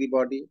nurturing the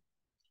body,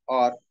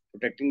 or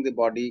protecting the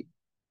body,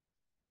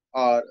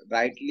 or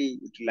rightly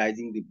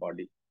utilizing the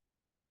body.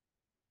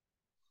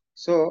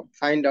 So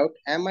find out,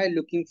 am I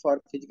looking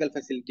for physical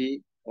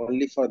facility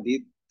only for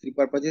these three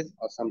purposes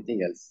or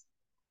something else?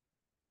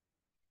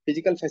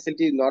 Physical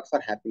facility is not for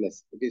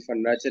happiness. It is for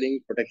nurturing,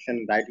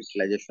 protection, right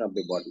utilization of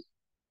the body.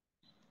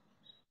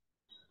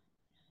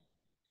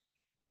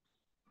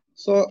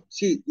 So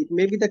see, it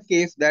may be the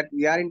case that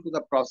we are into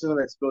the process of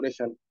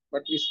exploration,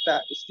 but we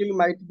still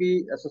might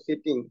be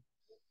associating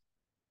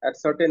at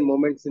certain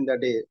moments in the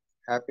day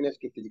happiness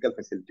to physical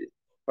facility.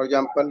 For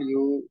example,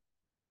 you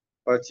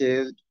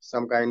purchased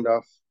some kind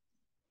of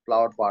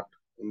flower pot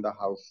in the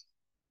house,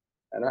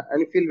 and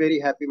you feel very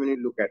happy when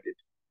you look at it.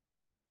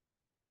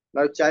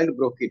 Now, a child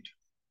broke it,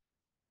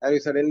 and you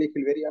suddenly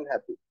feel very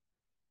unhappy.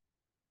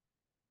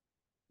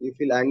 You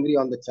feel angry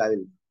on the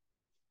child,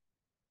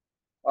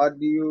 or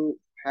do you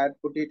had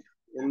put it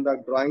in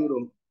the drawing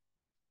room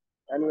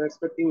and you were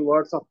expecting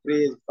words of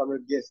praise from your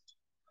guest,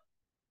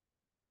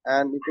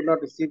 and you could not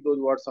receive those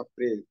words of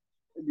praise.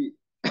 Maybe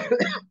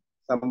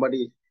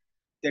somebody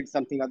said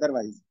something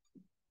otherwise,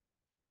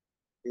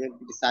 even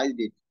criticized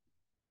it.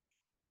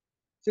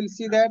 So you'll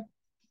see that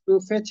to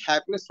fetch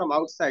happiness from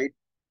outside,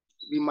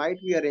 we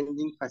might be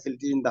arranging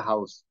facilities in the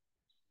house.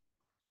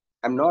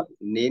 I'm not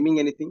naming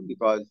anything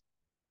because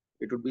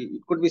it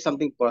could be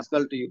something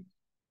personal to you,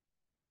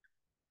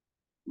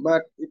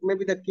 but it may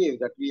be the case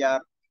that we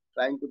are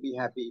trying to be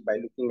happy by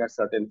looking at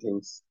certain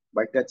things,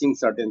 by touching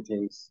certain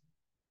things,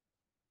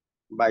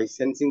 by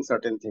sensing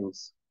certain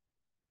things.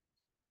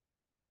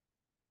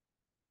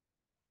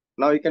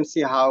 Now you can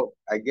see how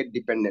I get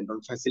dependent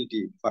on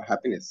facility for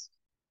happiness.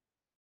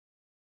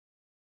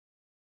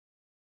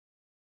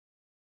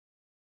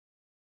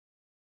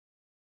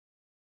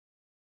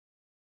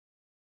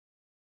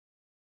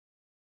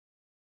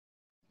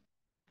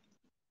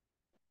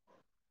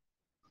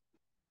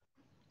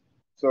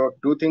 So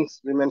two things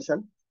we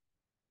mentioned.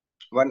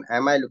 One,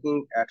 am I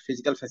looking at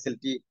physical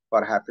facility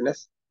for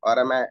happiness, or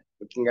am I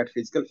looking at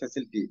physical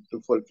facility to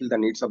fulfill the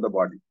needs of the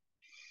body?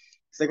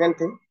 Second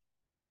thing,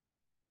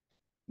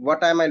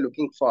 what am I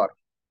looking for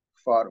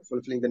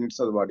fulfilling the needs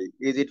of the body?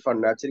 Is it for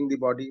nurturing the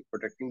body,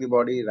 protecting the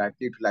body,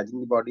 rightly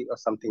utilizing the body, or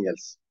something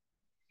else?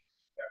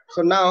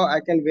 So now I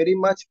can very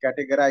much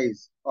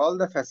categorize all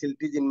the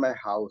facilities in my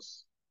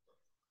house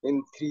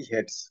in three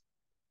heads.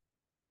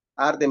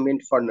 Are they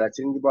meant for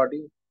nurturing the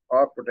body,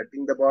 or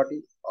protecting the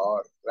body,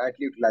 or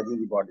rightly utilizing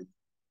the body?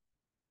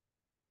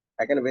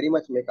 I can very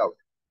much make out.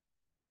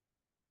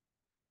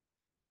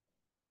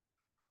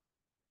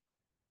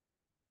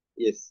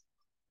 Yes.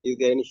 Is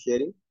there any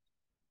sharing?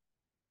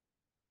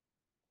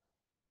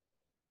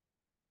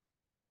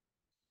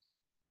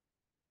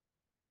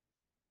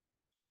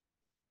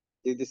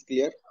 Is this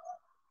clear?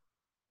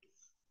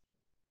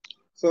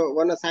 So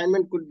one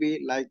assignment could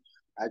be like,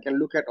 I can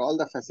look at all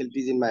the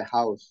facilities in my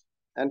house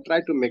and try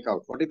to make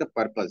out what is the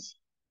purpose.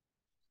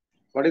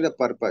 What is the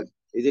purpose?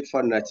 Is it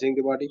for nurturing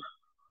the body,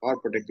 or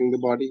protecting the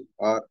body,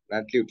 or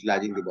rightly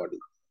utilizing the body?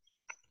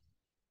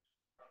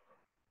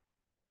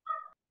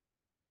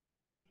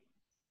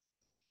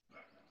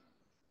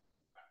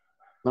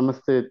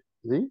 नमस्ते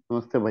जी,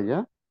 नमस्ते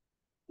भैया.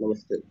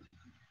 Namaste.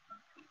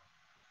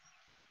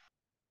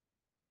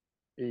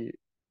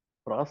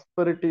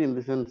 Prosperity in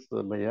the sense,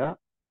 भैया,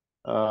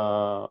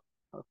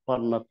 for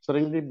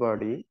nurturing the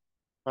body,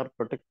 for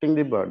protecting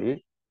the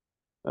body,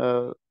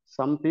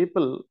 some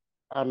people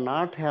are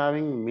not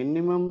having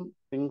minimum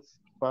things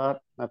for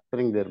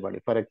nurturing their body.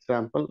 For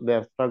example, they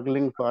are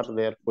struggling for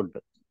their food.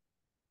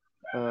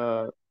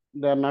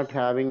 They are not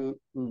having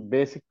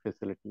basic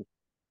facilities.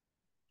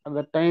 At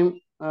that time,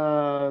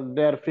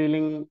 they are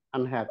feeling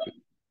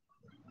unhappy.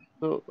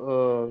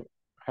 So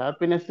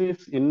happiness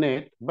is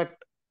innate, but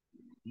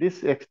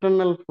this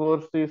external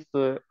force is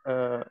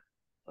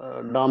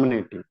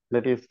dominating.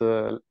 That is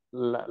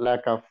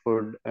lack of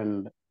food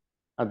and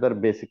other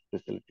basic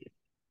facilities.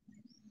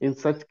 In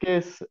such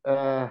case,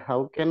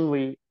 how can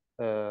we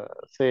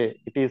say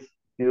it is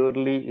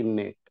purely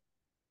innate?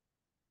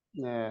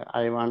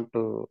 I want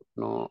to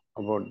know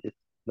about this,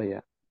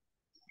 Bhaiya.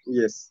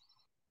 Yes.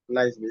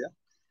 Nice, Vijay.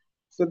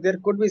 So there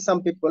could be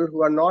some people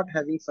who are not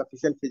having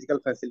sufficient physical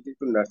facility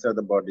to nurture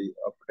the body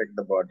or protect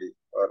the body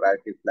or right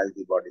utilize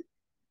the body.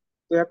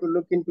 So you have to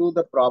look into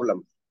the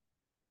problem,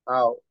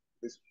 how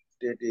this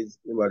state is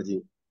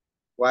emerging,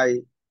 why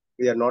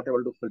we are not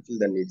able to fulfill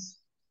the needs.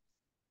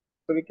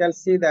 So we can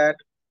see that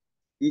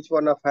each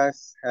one of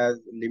us has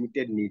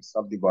limited needs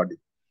of the body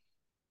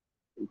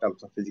in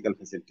terms of physical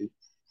facility,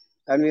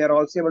 and we are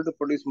also able to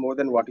produce more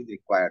than what is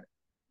required.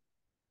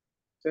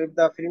 So if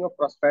the feeling of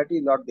prosperity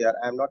is not there,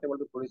 I am not able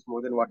to produce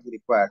more than what is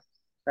required.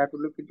 I have to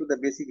look into the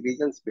basic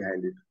reasons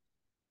behind it,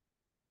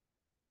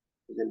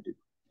 isn't it?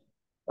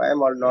 Why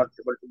am I not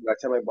able to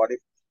nurture my body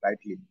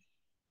rightly?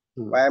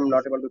 Why am I not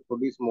Yes. able to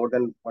produce more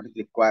than what is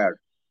required?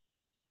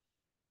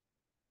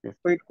 Yes.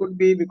 So it could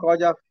be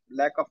because of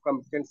lack of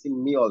competence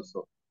in me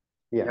also.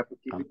 We Yeah. have to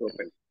keep it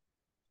open,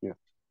 Yeah.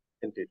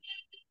 isn't it?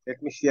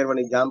 Let me share one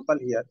example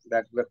here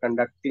that we are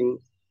conducting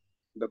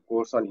the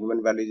course on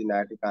human values in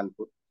IIT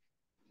Kanpur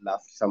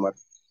last summer.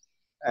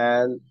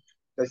 And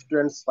the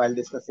students, while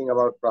discussing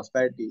about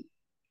prosperity,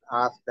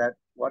 asked that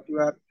what you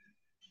are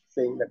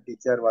saying, the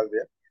teacher was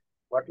there,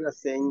 what you are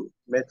saying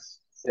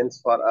makes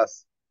sense for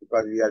us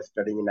because we are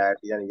studying in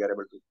IIT and we are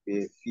able to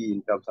pay fee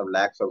in terms of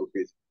lakhs of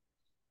rupees.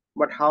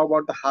 But how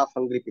about the half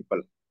hungry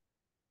people?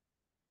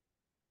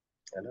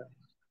 You know,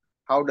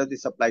 how does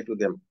this apply to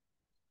them?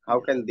 How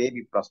can they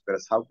be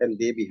prosperous? How can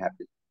they be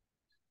happy?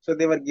 So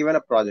they were given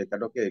a project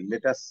that okay,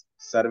 let us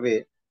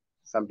survey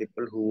some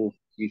people who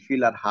we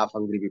feel are half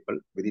hungry people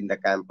within the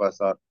campus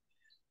or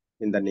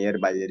in the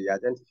nearby areas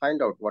and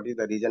find out what is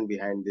the reason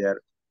behind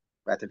their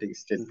pathetic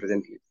state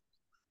presently.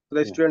 So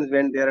the Yeah. students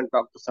went there and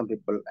talked to some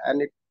people,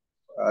 and it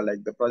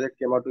like the project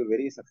came out to be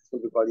very successful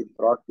because it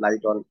brought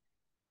light on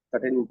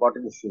certain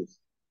important issues.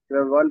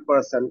 There was one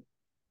person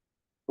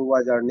who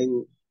was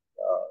earning,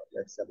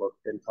 let's say, about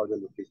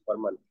 10,000 rupees per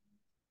month,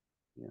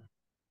 Yeah.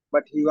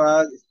 but he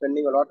was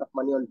spending a lot of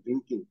money on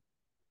drinking.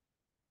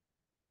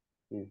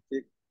 Yeah.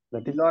 He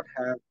That did is. not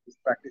have this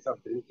practice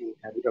of drinking,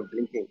 habit of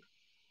drinking,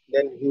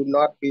 then he would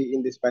not be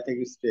in this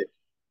pathetic state.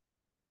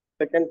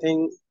 Second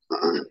thing,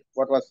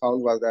 what was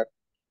found was that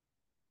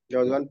there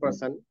was one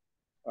person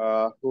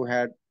who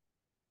had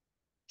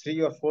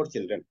 3 or 4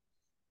 children,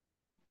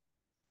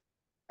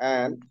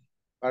 and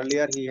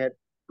earlier he had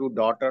 2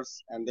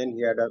 daughters, and then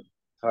he had a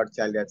third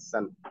child as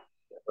son,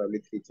 probably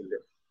 3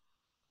 children.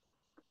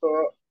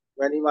 So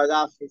when he was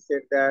asked, he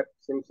said that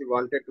since he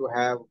wanted to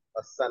have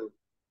a son,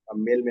 a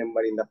male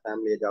member in the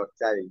family as our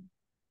child,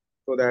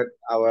 so that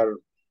our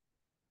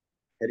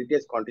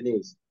heritage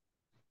continues.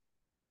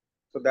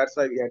 So that's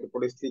why we had to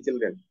produce 3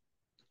 children.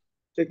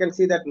 So you can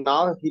see that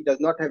now he does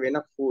not have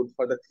enough food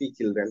for the 3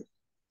 children,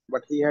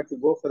 but he had to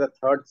go for the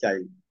third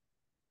child.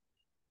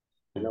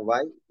 You know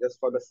why? Just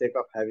for the sake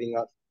of having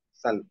a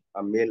son,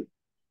 a male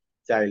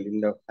child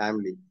in the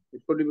family.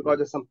 It could be because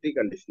of some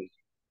preconditions.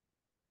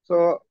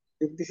 So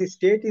if this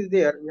state is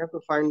there, we have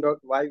to find out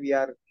why we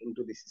are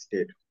into this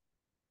state,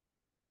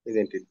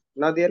 isn't it?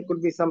 Now there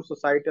could be some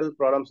societal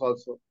problems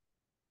also,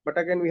 but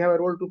again we have a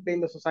role to play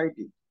in the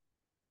society.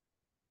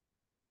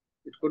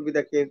 It could be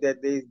the case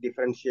that there is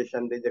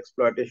differentiation, there is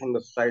exploitation in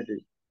the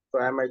society.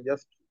 So am I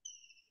just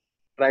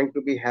trying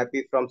to be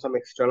happy from some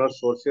external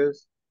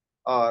sources,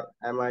 or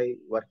am I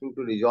working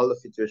to resolve the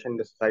situation in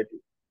the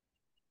society?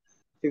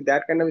 If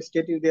that kind of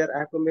state is there, I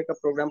have to make a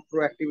program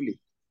proactively,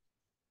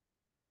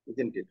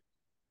 isn't it?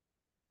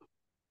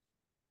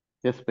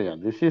 Yes, Priya.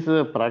 This is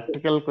a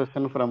practical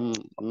question from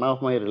one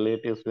of my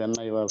relatives when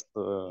I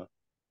was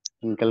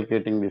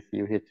inculcating this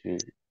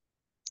UHV.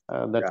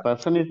 That Yeah.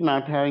 person is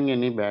not having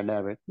any bad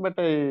habit, but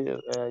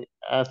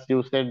as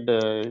you said,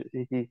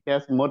 he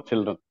has more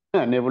children,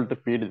 unable to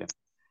feed them.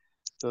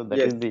 So that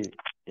Yes. is the.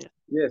 Yeah.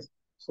 Yes.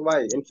 So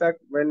why? In fact,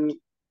 when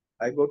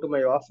I go to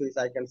my office,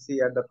 I can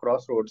see at the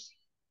crossroads,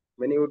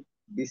 many would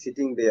be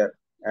sitting there,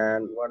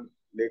 and one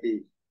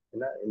lady,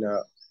 in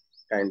a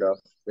kind of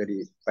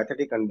very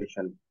pathetic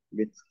condition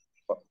with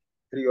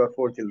 3 or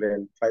 4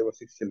 children, 5 or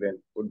 6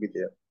 children would be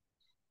there,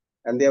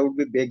 and they would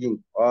be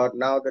begging. Or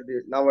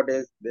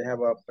nowadays they have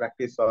a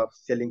practice of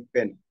selling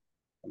pen,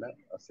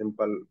 a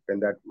simple pen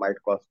that might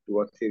cost 2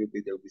 or 3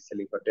 rupees, they would be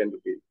selling for 10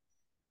 rupees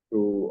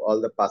to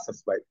all the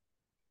passers-by,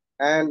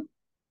 and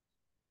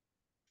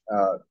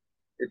uh,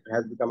 it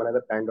has become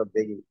another kind of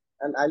begging.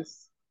 And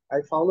I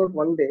found out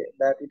one day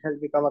that it has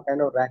become a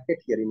kind of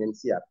racket here in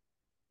NCR.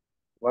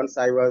 Once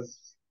I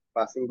was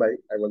passing by,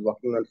 I was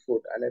walking on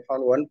foot, and I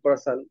found one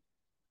person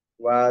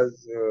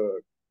was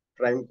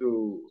trying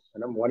to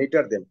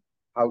monitor them,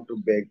 how to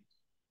beg,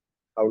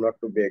 how not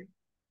to beg.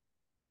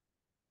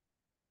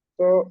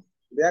 So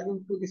they are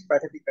into this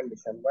pathetic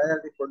condition. Why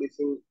are they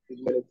producing this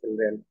many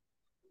children?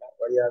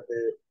 Why are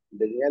they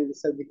begging? And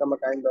this has become a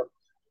kind of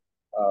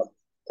uh,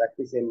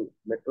 practice in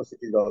metro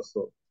cities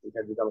also. It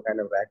has become a kind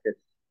of racket.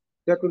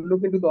 You have to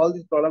look into all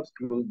these problems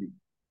closely.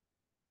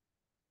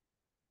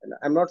 And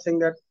I'm not saying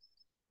that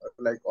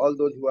like all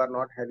those who are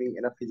not having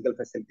enough physical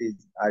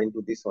facilities are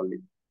into this only.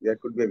 There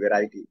could be a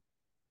variety.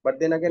 But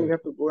then again, we Yes.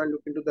 have to go and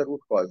look into the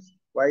root cause,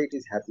 why it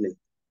is happening.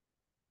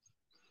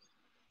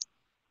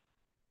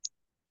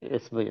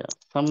 Yes, Bhaiya.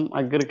 Some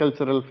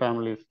agricultural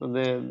families,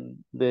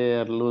 they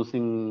are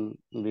losing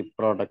the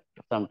product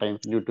sometimes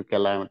due to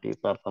calamities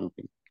or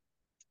something.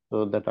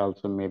 So that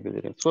also may be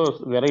there. So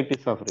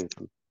varieties of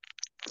reasons.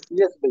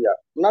 Yes, Bhaiya.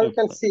 Now you Yes,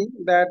 can Bhaiya. see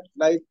that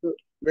like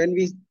when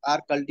we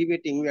are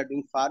cultivating, we are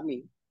doing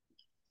farming.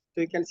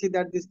 So you can see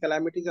that these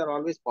calamities are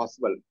always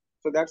possible.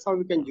 So that's how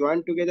we can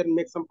join together and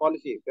make some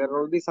policy. There are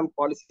already some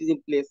policies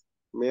in place,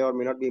 may or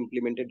may not be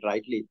implemented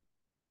rightly,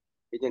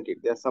 isn't it?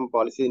 There are some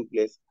policies in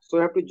place. So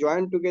we have to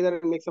join together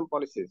and make some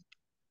policies.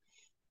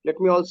 Let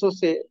me also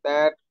say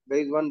that there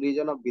is one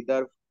region of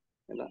Bidar,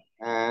 you know,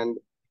 and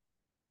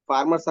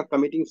farmers are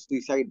committing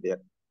suicide there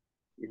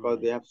because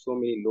they have so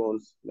many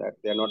loans that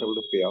they are not able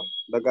to pay off.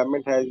 The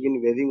government has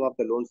been waiving off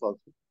the loans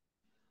also,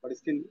 but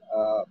still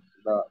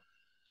the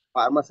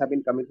farmers have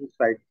been committing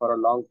suicide for a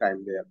long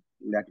time there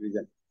in that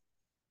region.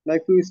 Now,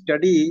 if you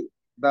study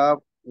the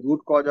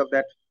root cause of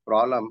that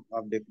problem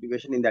of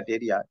deprivation in that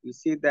area, you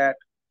see that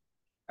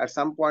at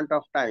some point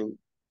of time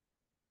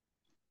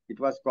it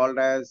was called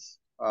as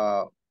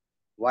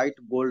white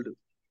gold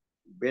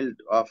belt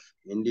of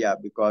India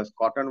because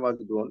cotton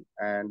was grown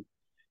and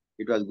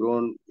it was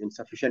grown in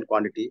sufficient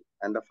quantity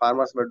and the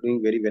farmers were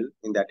doing very well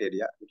in that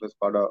area. It was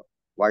called a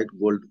white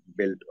gold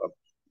belt of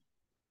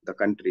the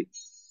country.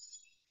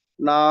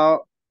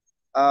 Now,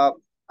 uh,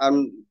 a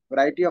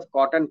variety of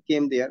cotton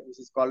came there, which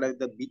is called as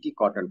the BT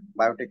cotton,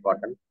 biotech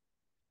cotton,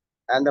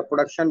 and the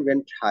production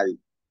went high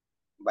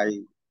by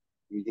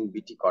using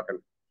BT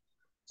cotton.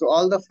 So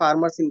all the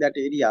farmers in that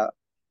area,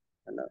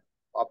 you know,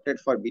 opted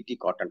for BT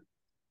cotton.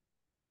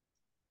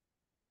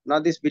 Now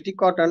this BT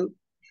cotton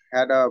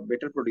had a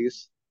better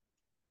produce,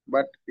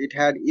 but it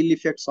had ill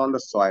effects on the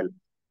soil.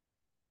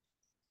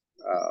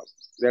 Uh,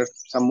 there are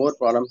some more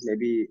problems.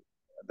 Maybe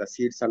the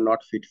seeds are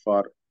not fit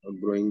for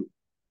growing,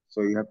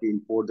 so you have to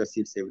import the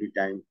seeds every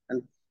time,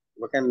 and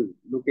we can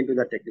look into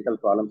the technical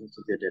problems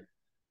associated.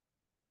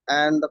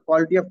 And the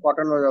quality of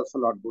cotton was also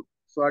not good.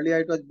 So earlier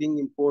it was being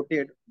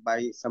imported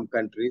by some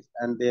countries,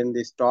 and then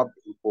they stopped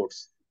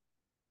imports.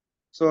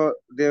 So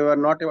they were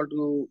not able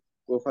to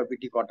go for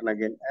BT cotton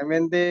again. And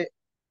when they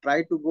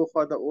tried to go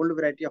for the old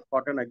variety of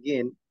cotton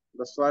again,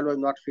 the soil was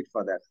not fit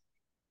for that.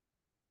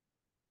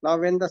 Now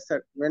when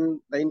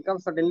the income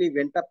suddenly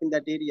went up in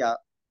that area,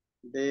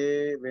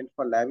 they went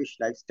for lavish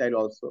lifestyle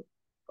also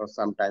for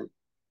some time,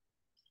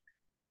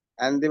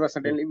 and they were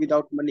Yes, suddenly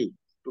without money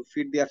to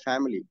feed their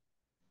family,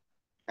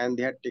 and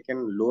they had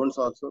taken loans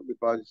also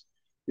because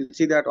you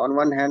see that on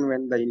one hand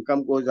when the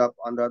income goes up,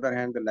 on the other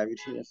hand the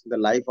lavishness, the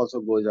life also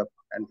goes up,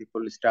 and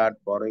people start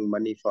borrowing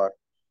money for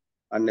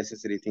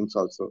unnecessary things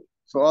also.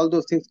 So all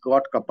those things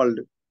got coupled,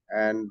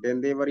 and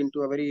then they were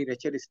into a very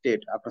wretched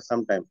state after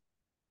some time,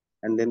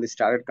 and then they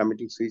started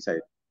committing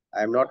suicide.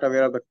 I am not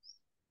aware of the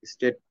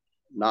state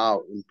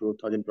now in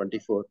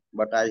 2024,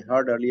 but I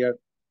heard earlier,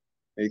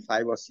 maybe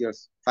 5 or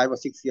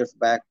 6 years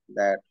back,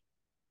 that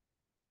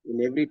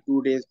in every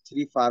 2 days,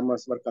 3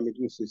 farmers were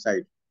committing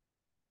suicide.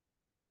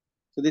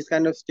 So this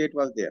kind of state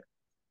was there,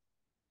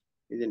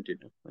 isn't it?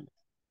 yes, Bhaiya.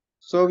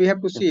 So we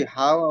have to Yes, see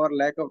how our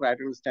lack of right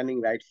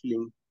understanding, right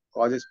feeling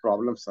causes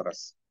problems for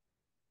us.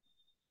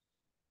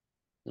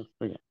 yes,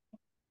 Bhaiya.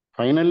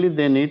 Finally,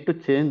 they need to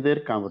change their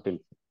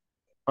competence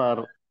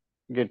for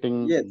getting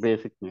Yes.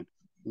 basic needs.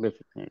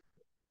 Basic needs.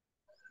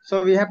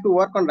 So we have to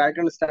work on right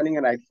understanding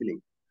and right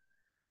feeling,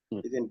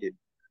 Yes, isn't it?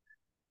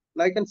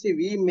 Now you can see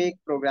we make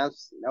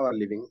programs in our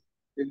living.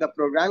 If the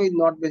program is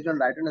not based on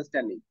right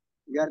understanding,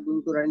 we are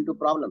going to run into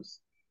problems.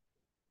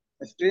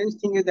 The strange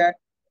thing is that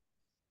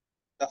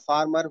the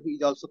farmer who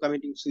is also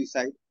committing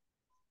suicide,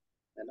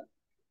 you know,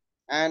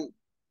 and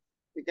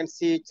you can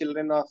see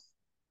children of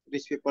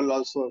rich people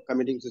also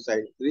committing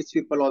suicide, rich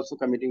people also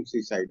committing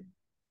suicide.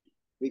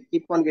 We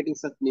keep on getting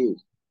such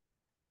news,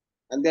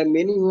 and there are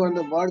many who are on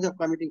the verge of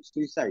committing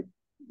suicide.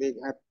 They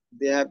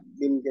have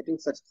been getting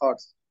such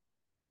thoughts.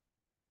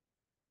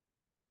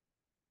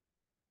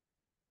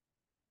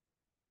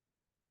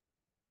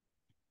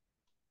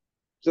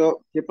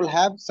 So people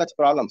have such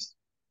problems.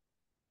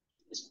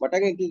 But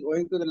again, it is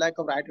owing to the lack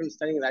of right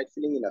understanding, right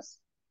feeling in us.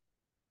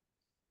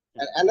 yes,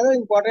 And another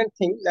important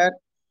thing that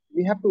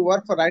we have to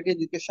work for right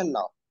education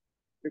now,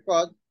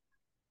 because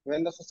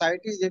when the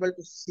society is able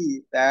to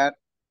see that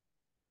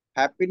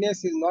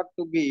happiness is not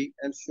to be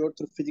ensured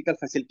through physical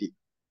facility,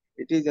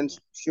 it is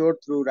ensured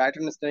through right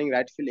understanding,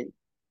 right feeling.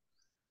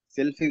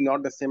 Self is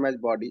not the same as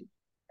body,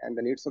 and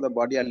the needs of the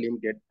body are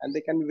limited, and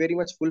they can be very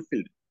much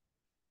fulfilled,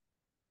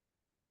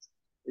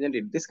 isn't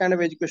it? This kind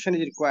of education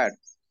is required.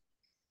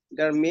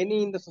 There are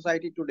many in the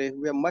society today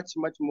who have much,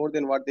 much more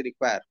than what they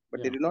require,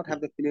 but they yeah, do not yeah,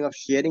 have the feeling of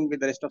sharing with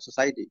the rest of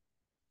society.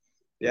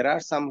 yes, There are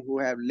some who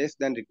have less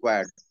than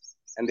required,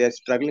 and they are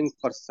struggling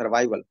for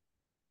survival.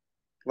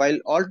 While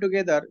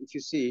altogether, if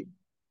you see,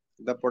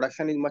 the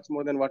production is much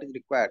more than what is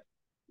required.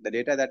 The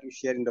data that we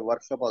share in the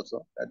workshop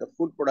also, that the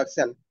food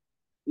production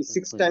is yes,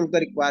 six Bhaiya. times the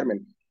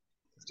requirement.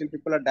 Still,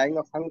 people are dying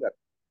of hunger.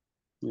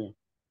 Yeah,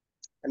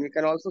 And we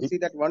can also see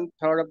that one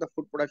third of the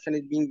food production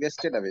is being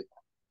wasted away.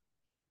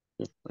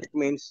 yes, Bhaiya. It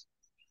means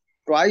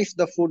twice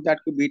the food that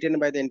could be eaten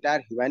by the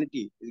entire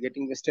humanity is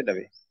getting wasted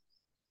away.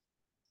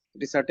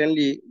 It is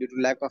certainly due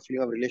to lack of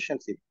feeling of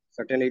relationship,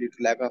 certainly due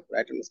to lack of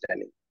right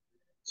understanding.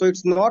 So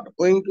it's not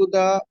owing to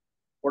the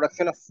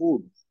production of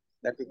food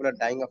that people are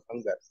dying of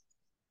hunger.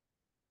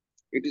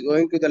 It is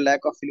owing to the lack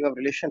of feeling of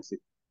relationship.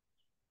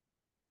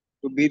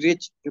 To be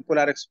rich, people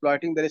are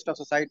exploiting the rest of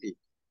society.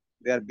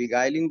 They are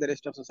beguiling the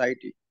rest of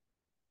society.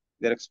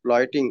 They are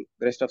exploiting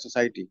the rest of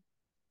society.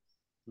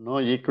 No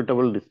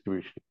equitable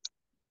distribution.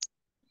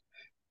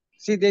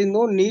 See, there is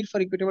no need for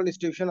equitable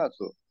distribution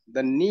also.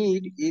 The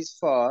need is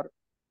for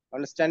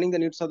understanding the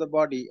needs of the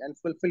body and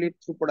fulfill it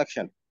through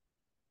production.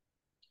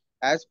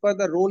 As per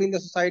the role in the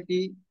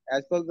society,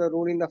 as per the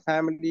role in the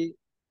family,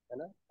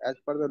 as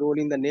per the role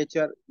in the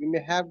nature, we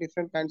may have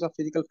different kinds of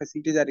physical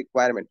facilities or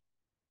requirement.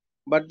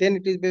 But then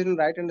it is based on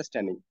right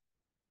understanding.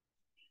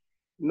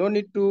 No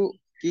need to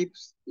keep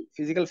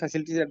physical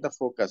facilities at the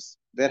focus.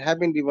 There have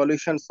been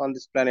revolutions on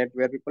this planet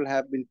where people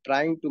have been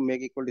trying to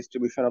make equal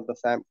distribution of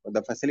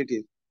the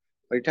facilities,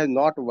 but it has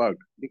not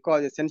worked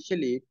because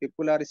essentially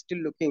people are still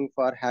looking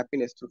for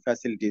happiness through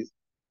facilities,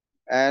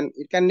 and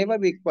it can never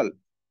be equal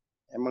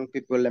among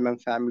people, among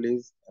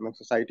families, among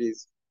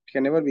societies. It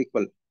can never be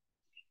equal.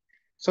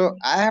 So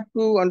I have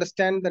to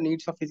understand the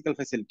needs of physical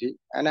facility,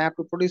 and I have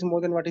to produce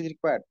more than what is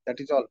required. That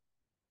is all.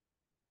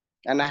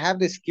 And I have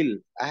the skill,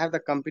 I have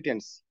the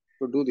competence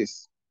to do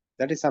this.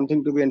 That is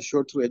something to be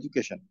ensured through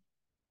education.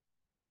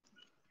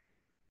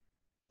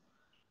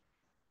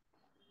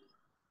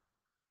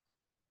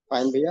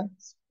 Fine, Bhaiya.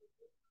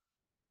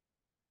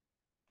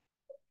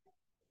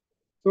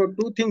 So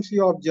two things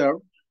you observe.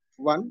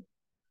 One,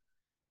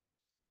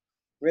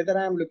 whether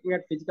I am looking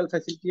at physical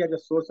facility as a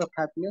source of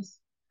happiness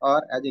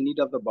or as a need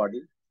of the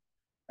body.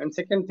 And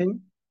second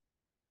thing,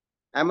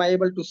 am I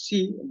able to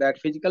see that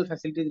physical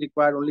facility is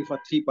required only for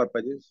three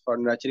purposes: for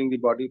nurturing the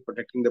body,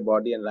 protecting the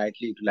body, and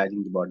rightly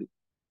utilizing the body?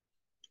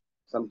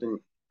 Something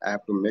I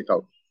have to make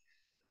out,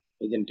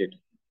 isn't it?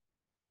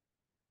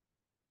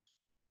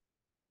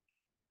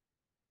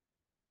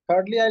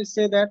 Thirdly, I'll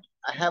say that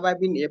have I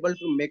been able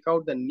to make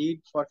out the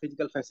need for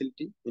physical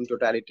facility in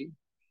totality?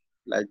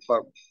 Like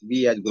for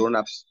we as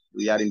grown-ups,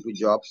 we are into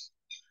jobs.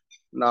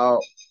 Now,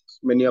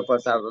 many of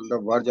us are on the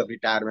verge of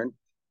retirement.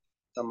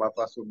 Some of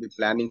us would be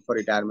planning for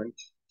retirement.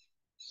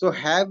 So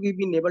have we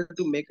been able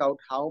to make out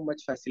how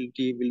much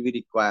facility will we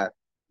require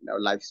in our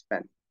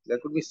lifespan? There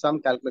could be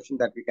some calculation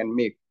that we can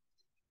make.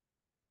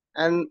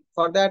 And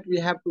for that, we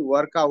have to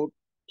work out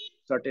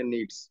certain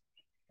needs.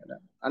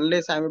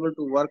 Unless I'm able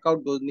to work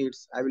out those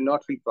needs, I will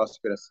not feel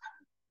prosperous.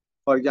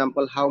 For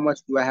example, how much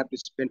do I have to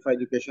spend for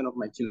education of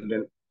my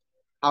children?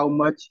 How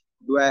much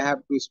do I have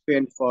to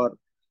spend for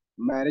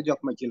marriage of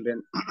my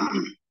children?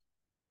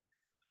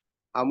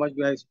 How much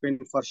do I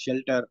spend for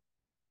shelter?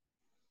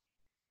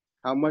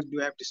 How much do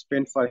I have to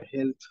spend for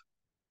health?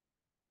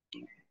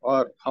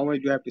 Or how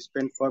much do I have to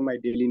spend for my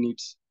daily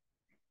needs?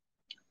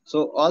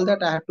 So all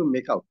that I have to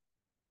make out.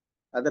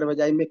 Otherwise,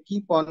 I may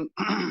keep on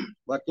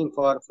working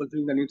for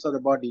fulfilling the needs of the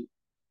body,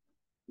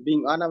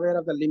 being unaware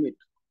of the limit.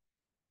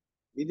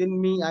 Within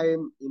me, I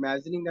am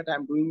imagining that I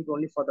am doing it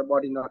only for the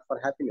body, not for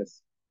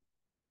happiness.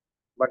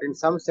 But in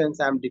some sense,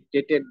 I am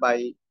dictated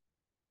by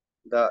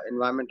the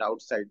environment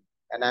outside,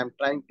 and I am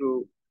trying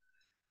to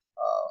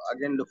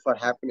again look for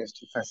happiness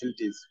through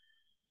facilities.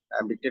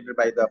 I am dictated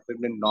by the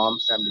prevalent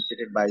norms. I am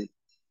dictated by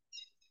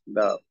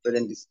the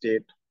present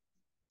state,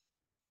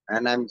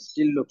 and I'm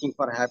still looking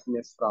for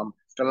happiness from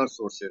external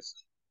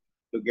sources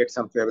to get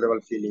some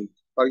favorable feeling.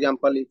 For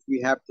example, if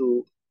we have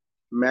to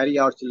marry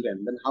our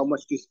children, then how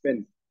much to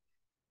spend?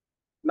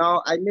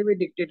 Now, I may be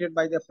dictated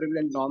by the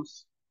prevalent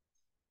norms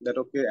that,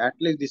 okay, at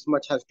least this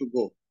much has to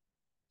go.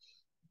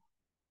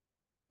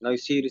 Now, you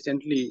see,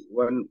 recently,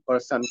 one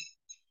person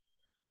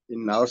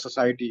in our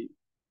society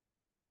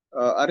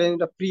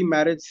arranged a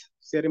pre-marriage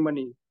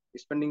ceremony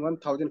spending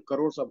 1,000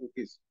 crores of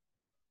rupees.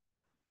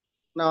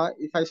 Now,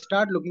 if I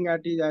start looking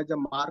at it as a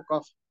mark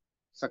of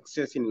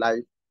success in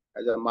life,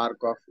 as a mark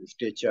of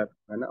stature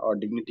or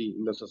dignity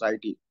in the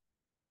society,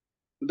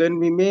 then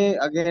we may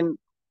again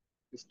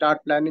start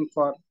planning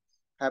for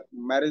have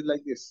marriage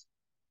like this.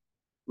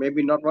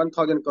 Maybe not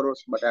 1,000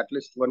 crores, but at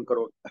least 1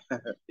 crore,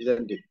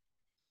 isn't it?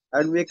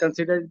 And we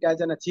consider it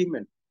as an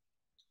achievement.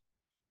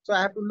 So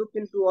I have to look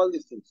into all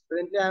these things.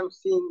 Currently, I am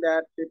seeing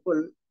that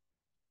people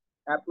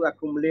have to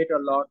accumulate a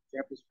lot, they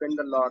have to spend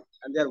a lot,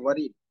 and they are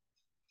worried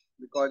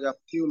because of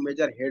few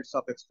major heads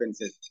of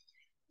expenses.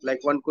 Like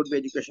one could be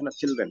education of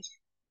children.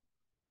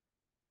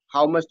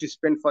 How much to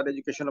spend for the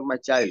education of my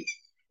child?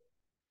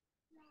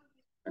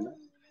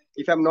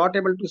 If I'm not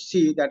able to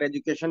see that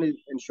education is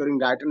ensuring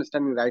right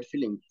understanding, right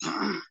feeling,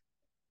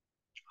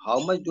 how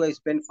much do I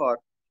spend for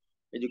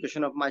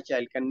education of my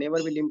child can never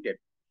be limited.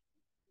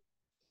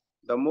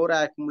 The more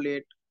I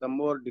accumulate, the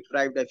more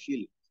deprived I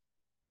feel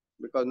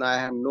because now I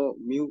have no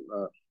new,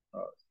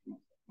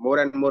 more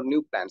and more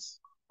new plans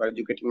for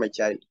educating my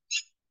child.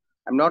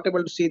 I'm not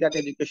able to see that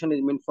education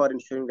is meant for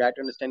ensuring right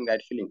understanding,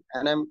 right feeling.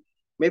 And I'm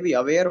maybe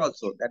aware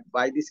also that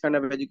by this kind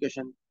of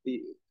education,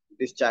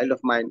 this child of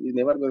mine is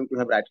never going to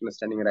have right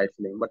understanding and right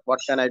feeling. But what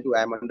can I do?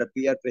 I am under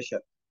peer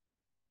pressure.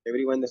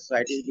 Everyone in the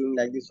society is doing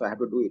like this, so I have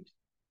to do it.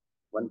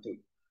 One thing.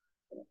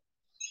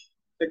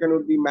 Second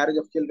would be marriage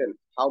of children.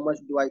 How much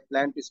do I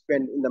plan to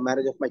spend in the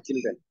marriage of my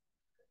children?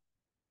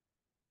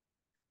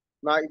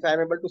 Now, if I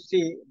am able to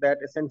see that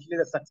essentially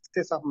the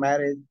success of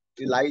marriage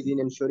lies in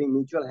ensuring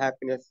mutual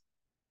happiness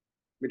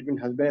between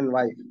husband and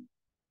wife,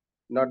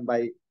 not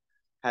by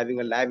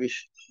having a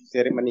lavish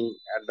ceremony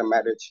at the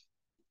marriage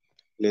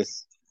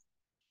place.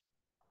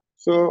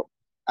 So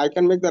I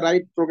can make the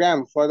right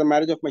program for the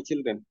marriage of my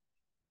children.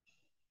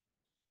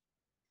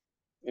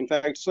 In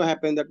fact, it so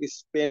happens that we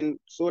spend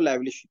so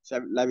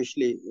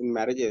lavishly in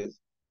marriages,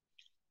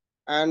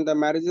 and the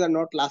marriages are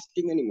not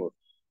lasting anymore.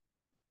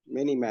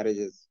 Many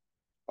marriages,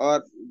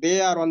 or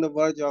they are on the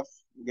verge of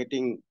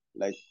getting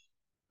like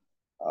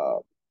uh,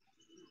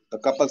 the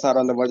couples are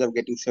on the verge of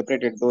getting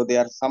separated, though they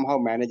are somehow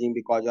managing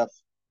because of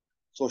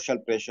social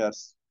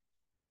pressures,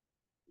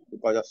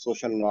 because of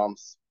social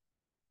norms.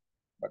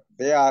 But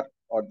they are,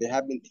 or they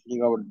have been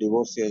thinking about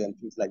divorces and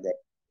things like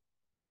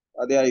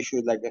that. There are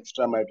issues like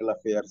extramarital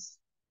affairs.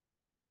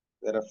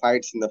 There are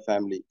fights in the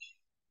family,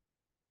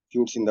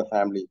 feuds in the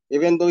family.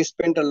 Even though we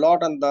spent a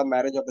lot on the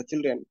marriage of the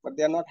children, but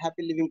they are not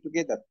happy living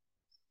together.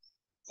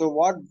 So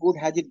what good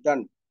has it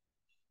done?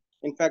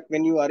 In fact,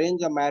 when you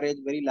arrange a marriage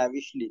very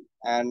lavishly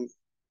and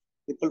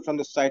people from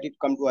the society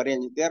come to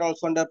arrange, they are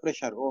also under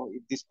pressure. Oh,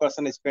 if this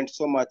person has spent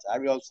so much, I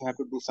will also have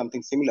to do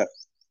something similar.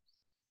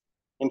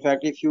 In fact,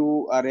 if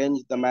you arrange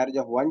the marriage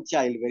of one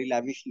child very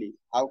lavishly,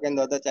 how can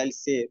the other child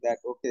say that,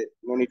 okay,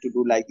 no need to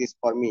do like this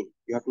for me.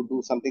 You have to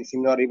do something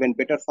similar or even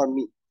better for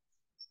me.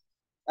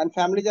 And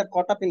families are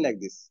caught up in like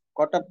this,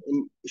 caught up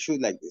in issues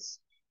like this.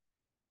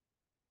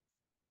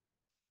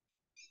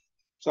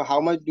 So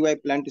how much do I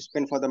plan to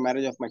spend for the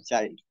marriage of my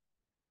child?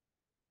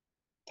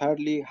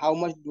 Thirdly, how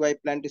much do I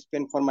plan to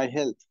spend for my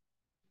health?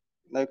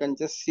 Now you can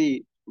just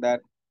see that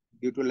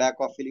due to lack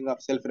of feeling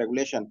of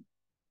self-regulation,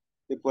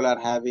 people are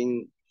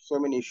having so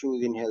many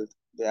issues in health.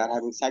 They are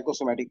having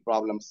psychosomatic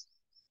problems.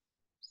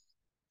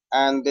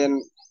 And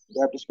then they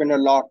have to spend a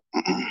lot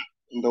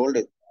in the old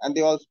age. And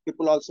they also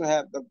people also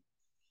have the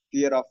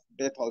fear of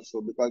death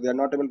also because they are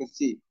not able to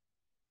see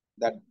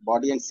that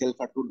body and self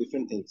are two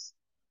different things.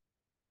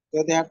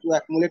 So they have to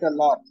accumulate a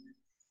lot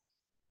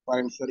for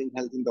ensuring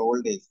health in the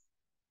old age.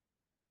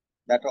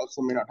 That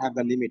also may not have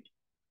the limit.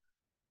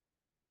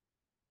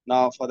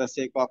 Now, for the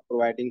sake of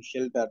providing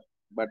shelter,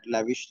 but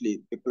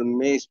lavishly, people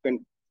may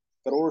spend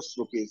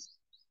rupees,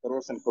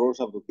 crores and crores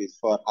of rupees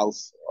for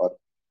house or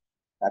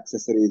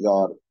accessories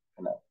or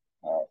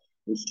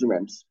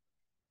instruments.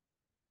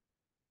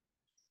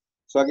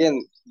 So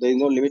again, there is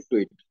no limit to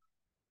it.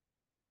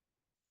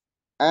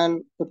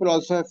 And people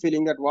also have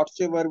feeling that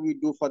whatsoever we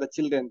do for the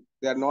children,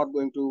 they are not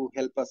going to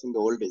help us in the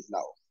old age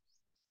now.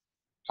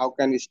 How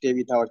can we stay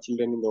with our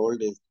children in the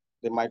old age?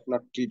 They might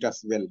not treat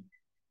us well.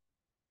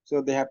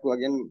 So they have to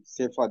again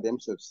save for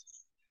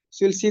themselves.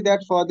 So you'll see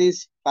that for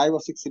these 5 or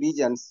 6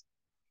 regions,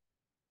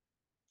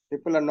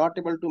 people are not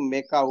able to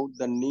make out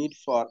the need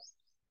for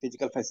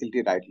physical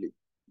facility rightly,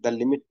 the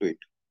limit to it.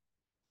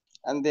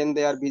 And then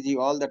they are busy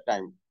all the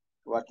time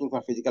working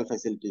for physical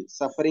facility,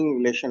 suffering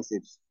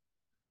relationships,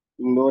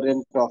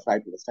 ignorant of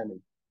right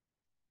understanding.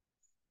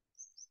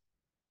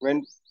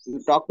 When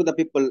you talk to the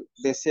people,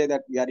 they say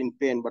that we are in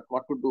pain, but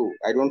what to do?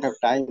 I don't have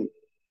time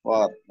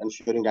for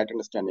ensuring right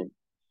understanding.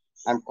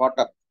 I'm caught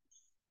up.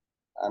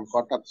 I'm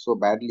caught up so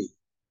badly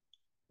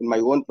in my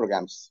own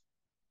programs.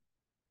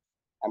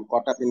 I'm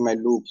caught up in my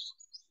loops,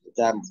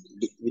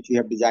 which we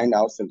have designed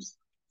ourselves.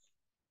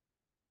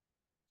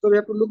 So we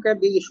have to look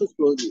at these issues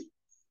closely.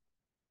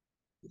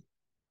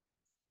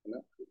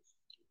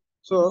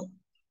 So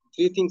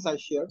 3 things I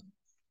shared.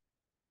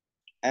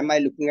 Am I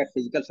looking at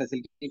physical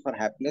facility for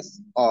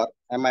happiness, or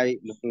am I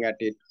looking at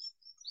it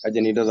as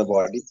a need of the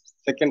body?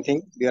 Second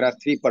thing, there are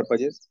 3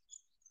 purposes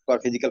for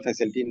physical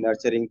facility: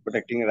 nurturing,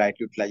 protecting, and right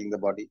utilizing the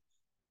body.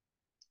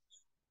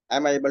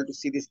 Am I able to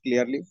see this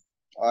clearly,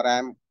 or I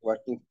am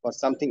working for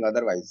something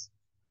otherwise?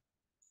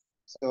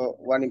 So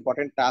one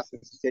important task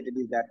associated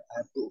is that I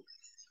have to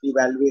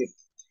evaluate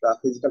the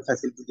physical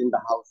facilities in the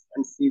house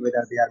and see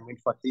whether they are meant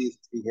for 3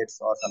 heads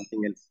or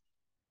something else.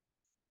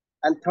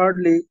 And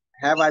thirdly,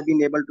 have I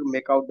been able to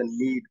make out the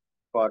need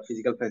for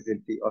physical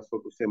facility, or so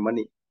to say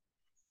money,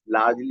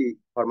 largely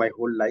for my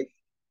whole life?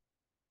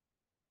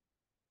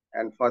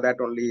 And for that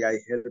only I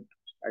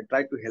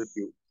try to help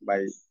you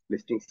by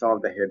listing some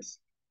of the heads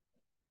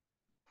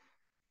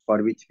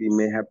for which we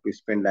may have to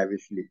spend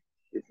lavishly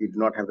if we do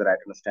not have the right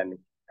understanding.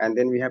 And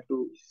then we have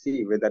to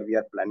see whether we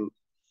are planning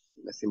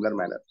in a similar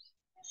manner.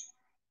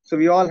 So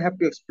we all have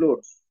to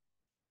explore.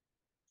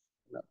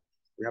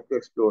 We have to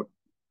explore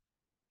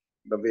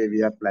the way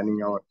we are planning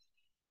our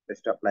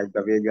rest of life,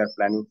 the way we are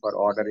planning for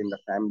order in the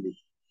family,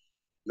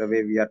 the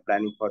way we are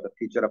planning for the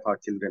future of our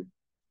children.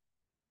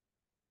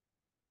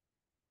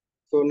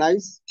 So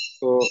nice.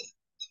 So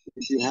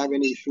if you have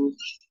any issues,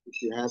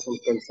 if you have some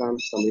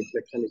concerns, some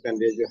reflection, you can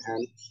raise your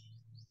hand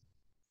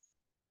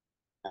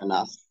and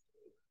ask.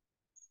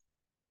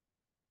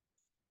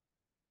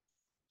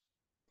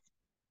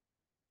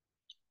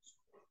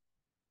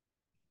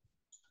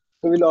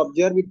 So we'll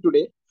observe it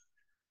today.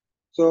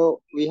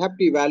 So we have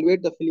to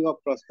evaluate the feeling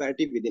of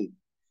prosperity within.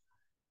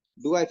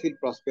 Do I feel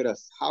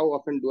prosperous? How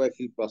often do I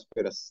feel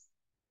prosperous?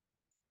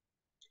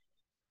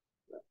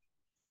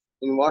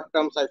 In what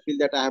terms I feel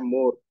that I have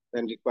more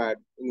than required?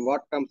 In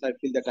what terms I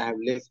feel that I have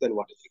less than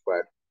what is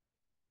required?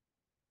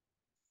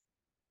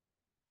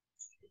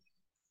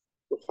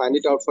 To find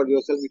it out for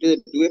yourself, it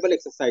is a doable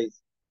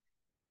exercise.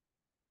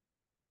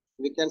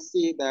 We can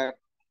see that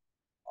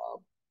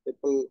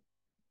people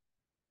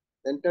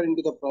enter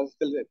into the process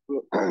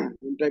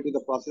enter into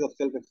the process of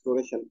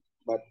self-exploration,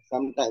 but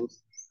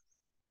sometimes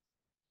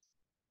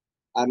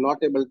are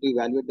not able to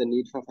evaluate the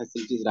need for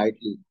facilities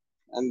rightly,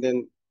 and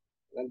then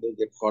they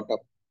get caught up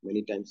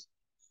many times.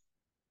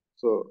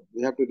 So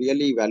we have to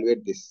really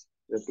evaluate this.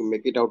 We have to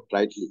make it out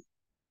rightly,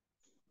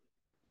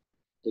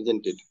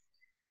 isn't it?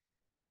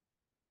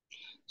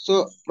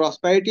 So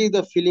prosperity is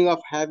the feeling of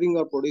having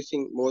or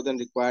producing more than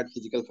required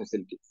physical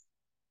facility.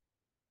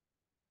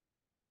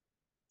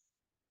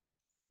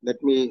 Let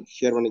me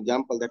share one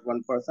example that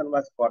one person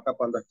was caught up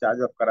on the charge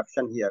of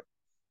corruption here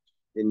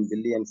in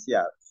Delhi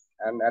NCR.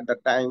 And at the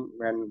time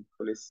when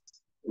police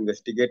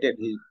investigated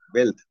his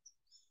wealth,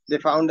 they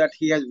found that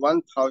he has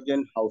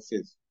 1,000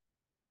 houses.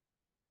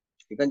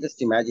 You can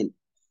just imagine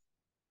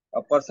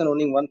a person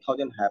owning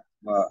 1,000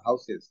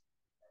 houses.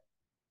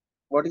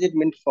 What is it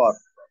meant for?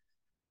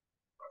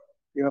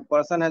 If a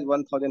person has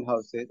 1,000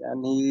 houses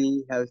and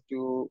he has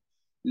to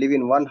live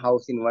in one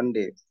house in one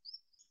day,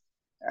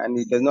 and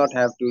he does not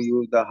have to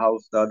use the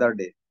house the other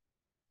day,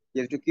 he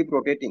has to keep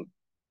rotating,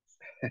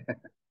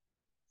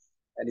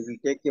 and it will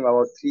take him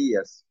about 3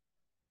 years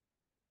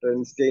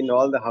to stay in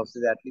all the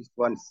houses at least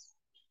once.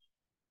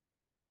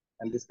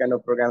 And this kind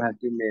of program has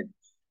been made.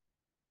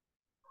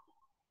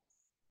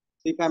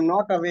 So if I'm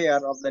not aware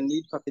of the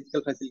need for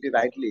physical facility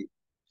rightly,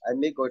 I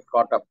may get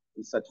caught up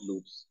in such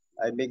loops.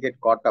 I may get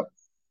caught up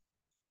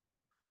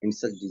in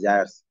such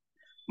desires.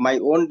 My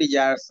own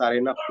desires are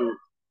enough to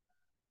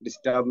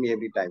disturb me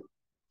every time.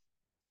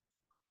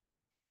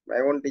 My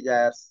own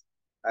desires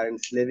are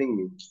enslaving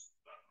me.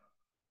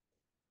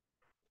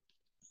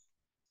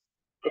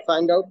 To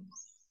find out,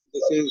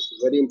 this is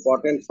very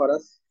important for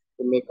us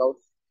to make out.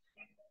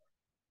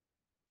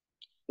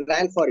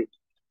 Plan for it.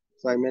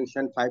 So I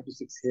mentioned 5 to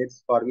 6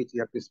 heads for which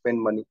you have to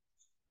spend money.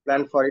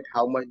 Plan for it.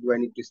 How much do I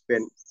need to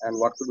spend, and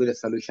what could be the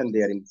solution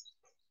therein?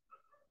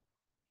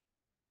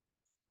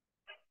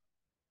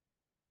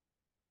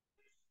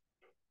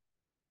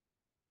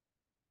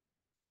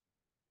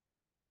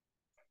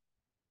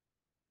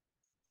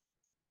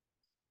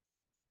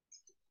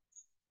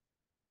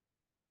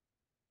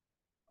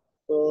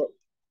 So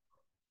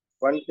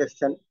one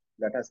question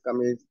that has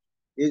come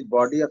is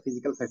body a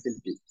physical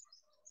facility?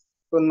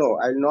 So no,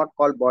 I will not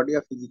call body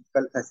a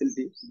physical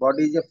facility.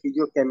 Body is a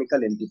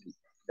physiochemical entity.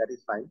 That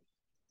is fine.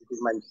 It is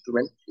my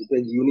instrument. It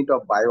is a unit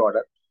of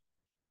bioorder,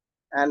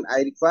 and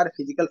I require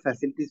physical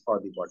facilities for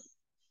the body.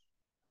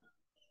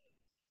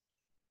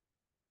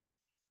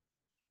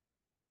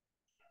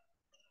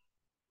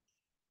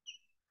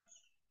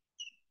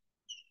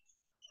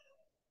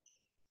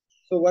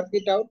 So work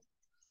it out.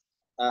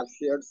 I have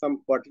shared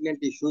some pertinent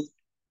issues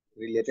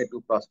related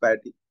to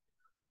prosperity.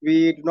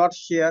 We do not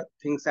share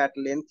things at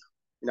length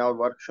in our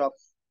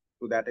workshops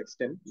to that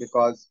extent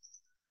because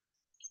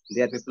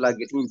there people are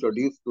getting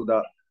introduced to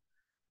the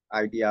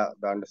idea,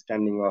 the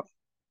understanding of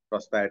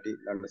prosperity,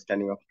 the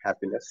understanding of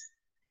happiness.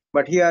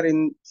 But here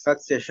in such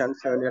sessions,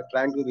 when we are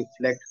trying to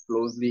reflect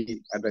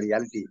closely at the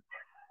reality,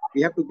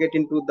 we have to get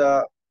into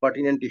the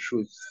pertinent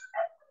issues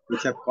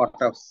which have caught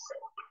us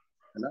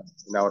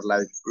in our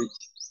life, which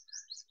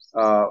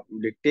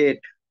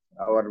dictate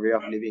our way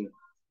of living.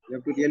 We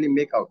have to really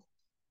make out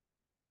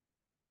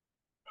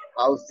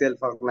how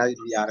self-organized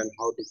we are and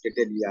how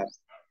dictated we are.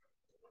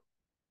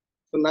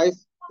 So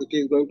nice, it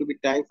is going to be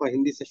time for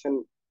Hindi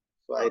session.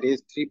 So I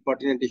raised 3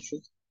 pertinent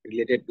issues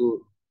related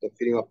to the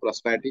feeling of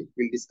prosperity.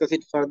 We'll discuss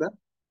it further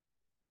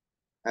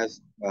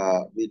as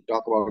we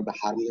talk about the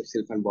harmony of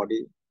self and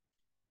body.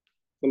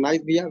 So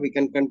nice, Bia, we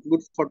can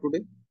conclude for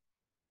today.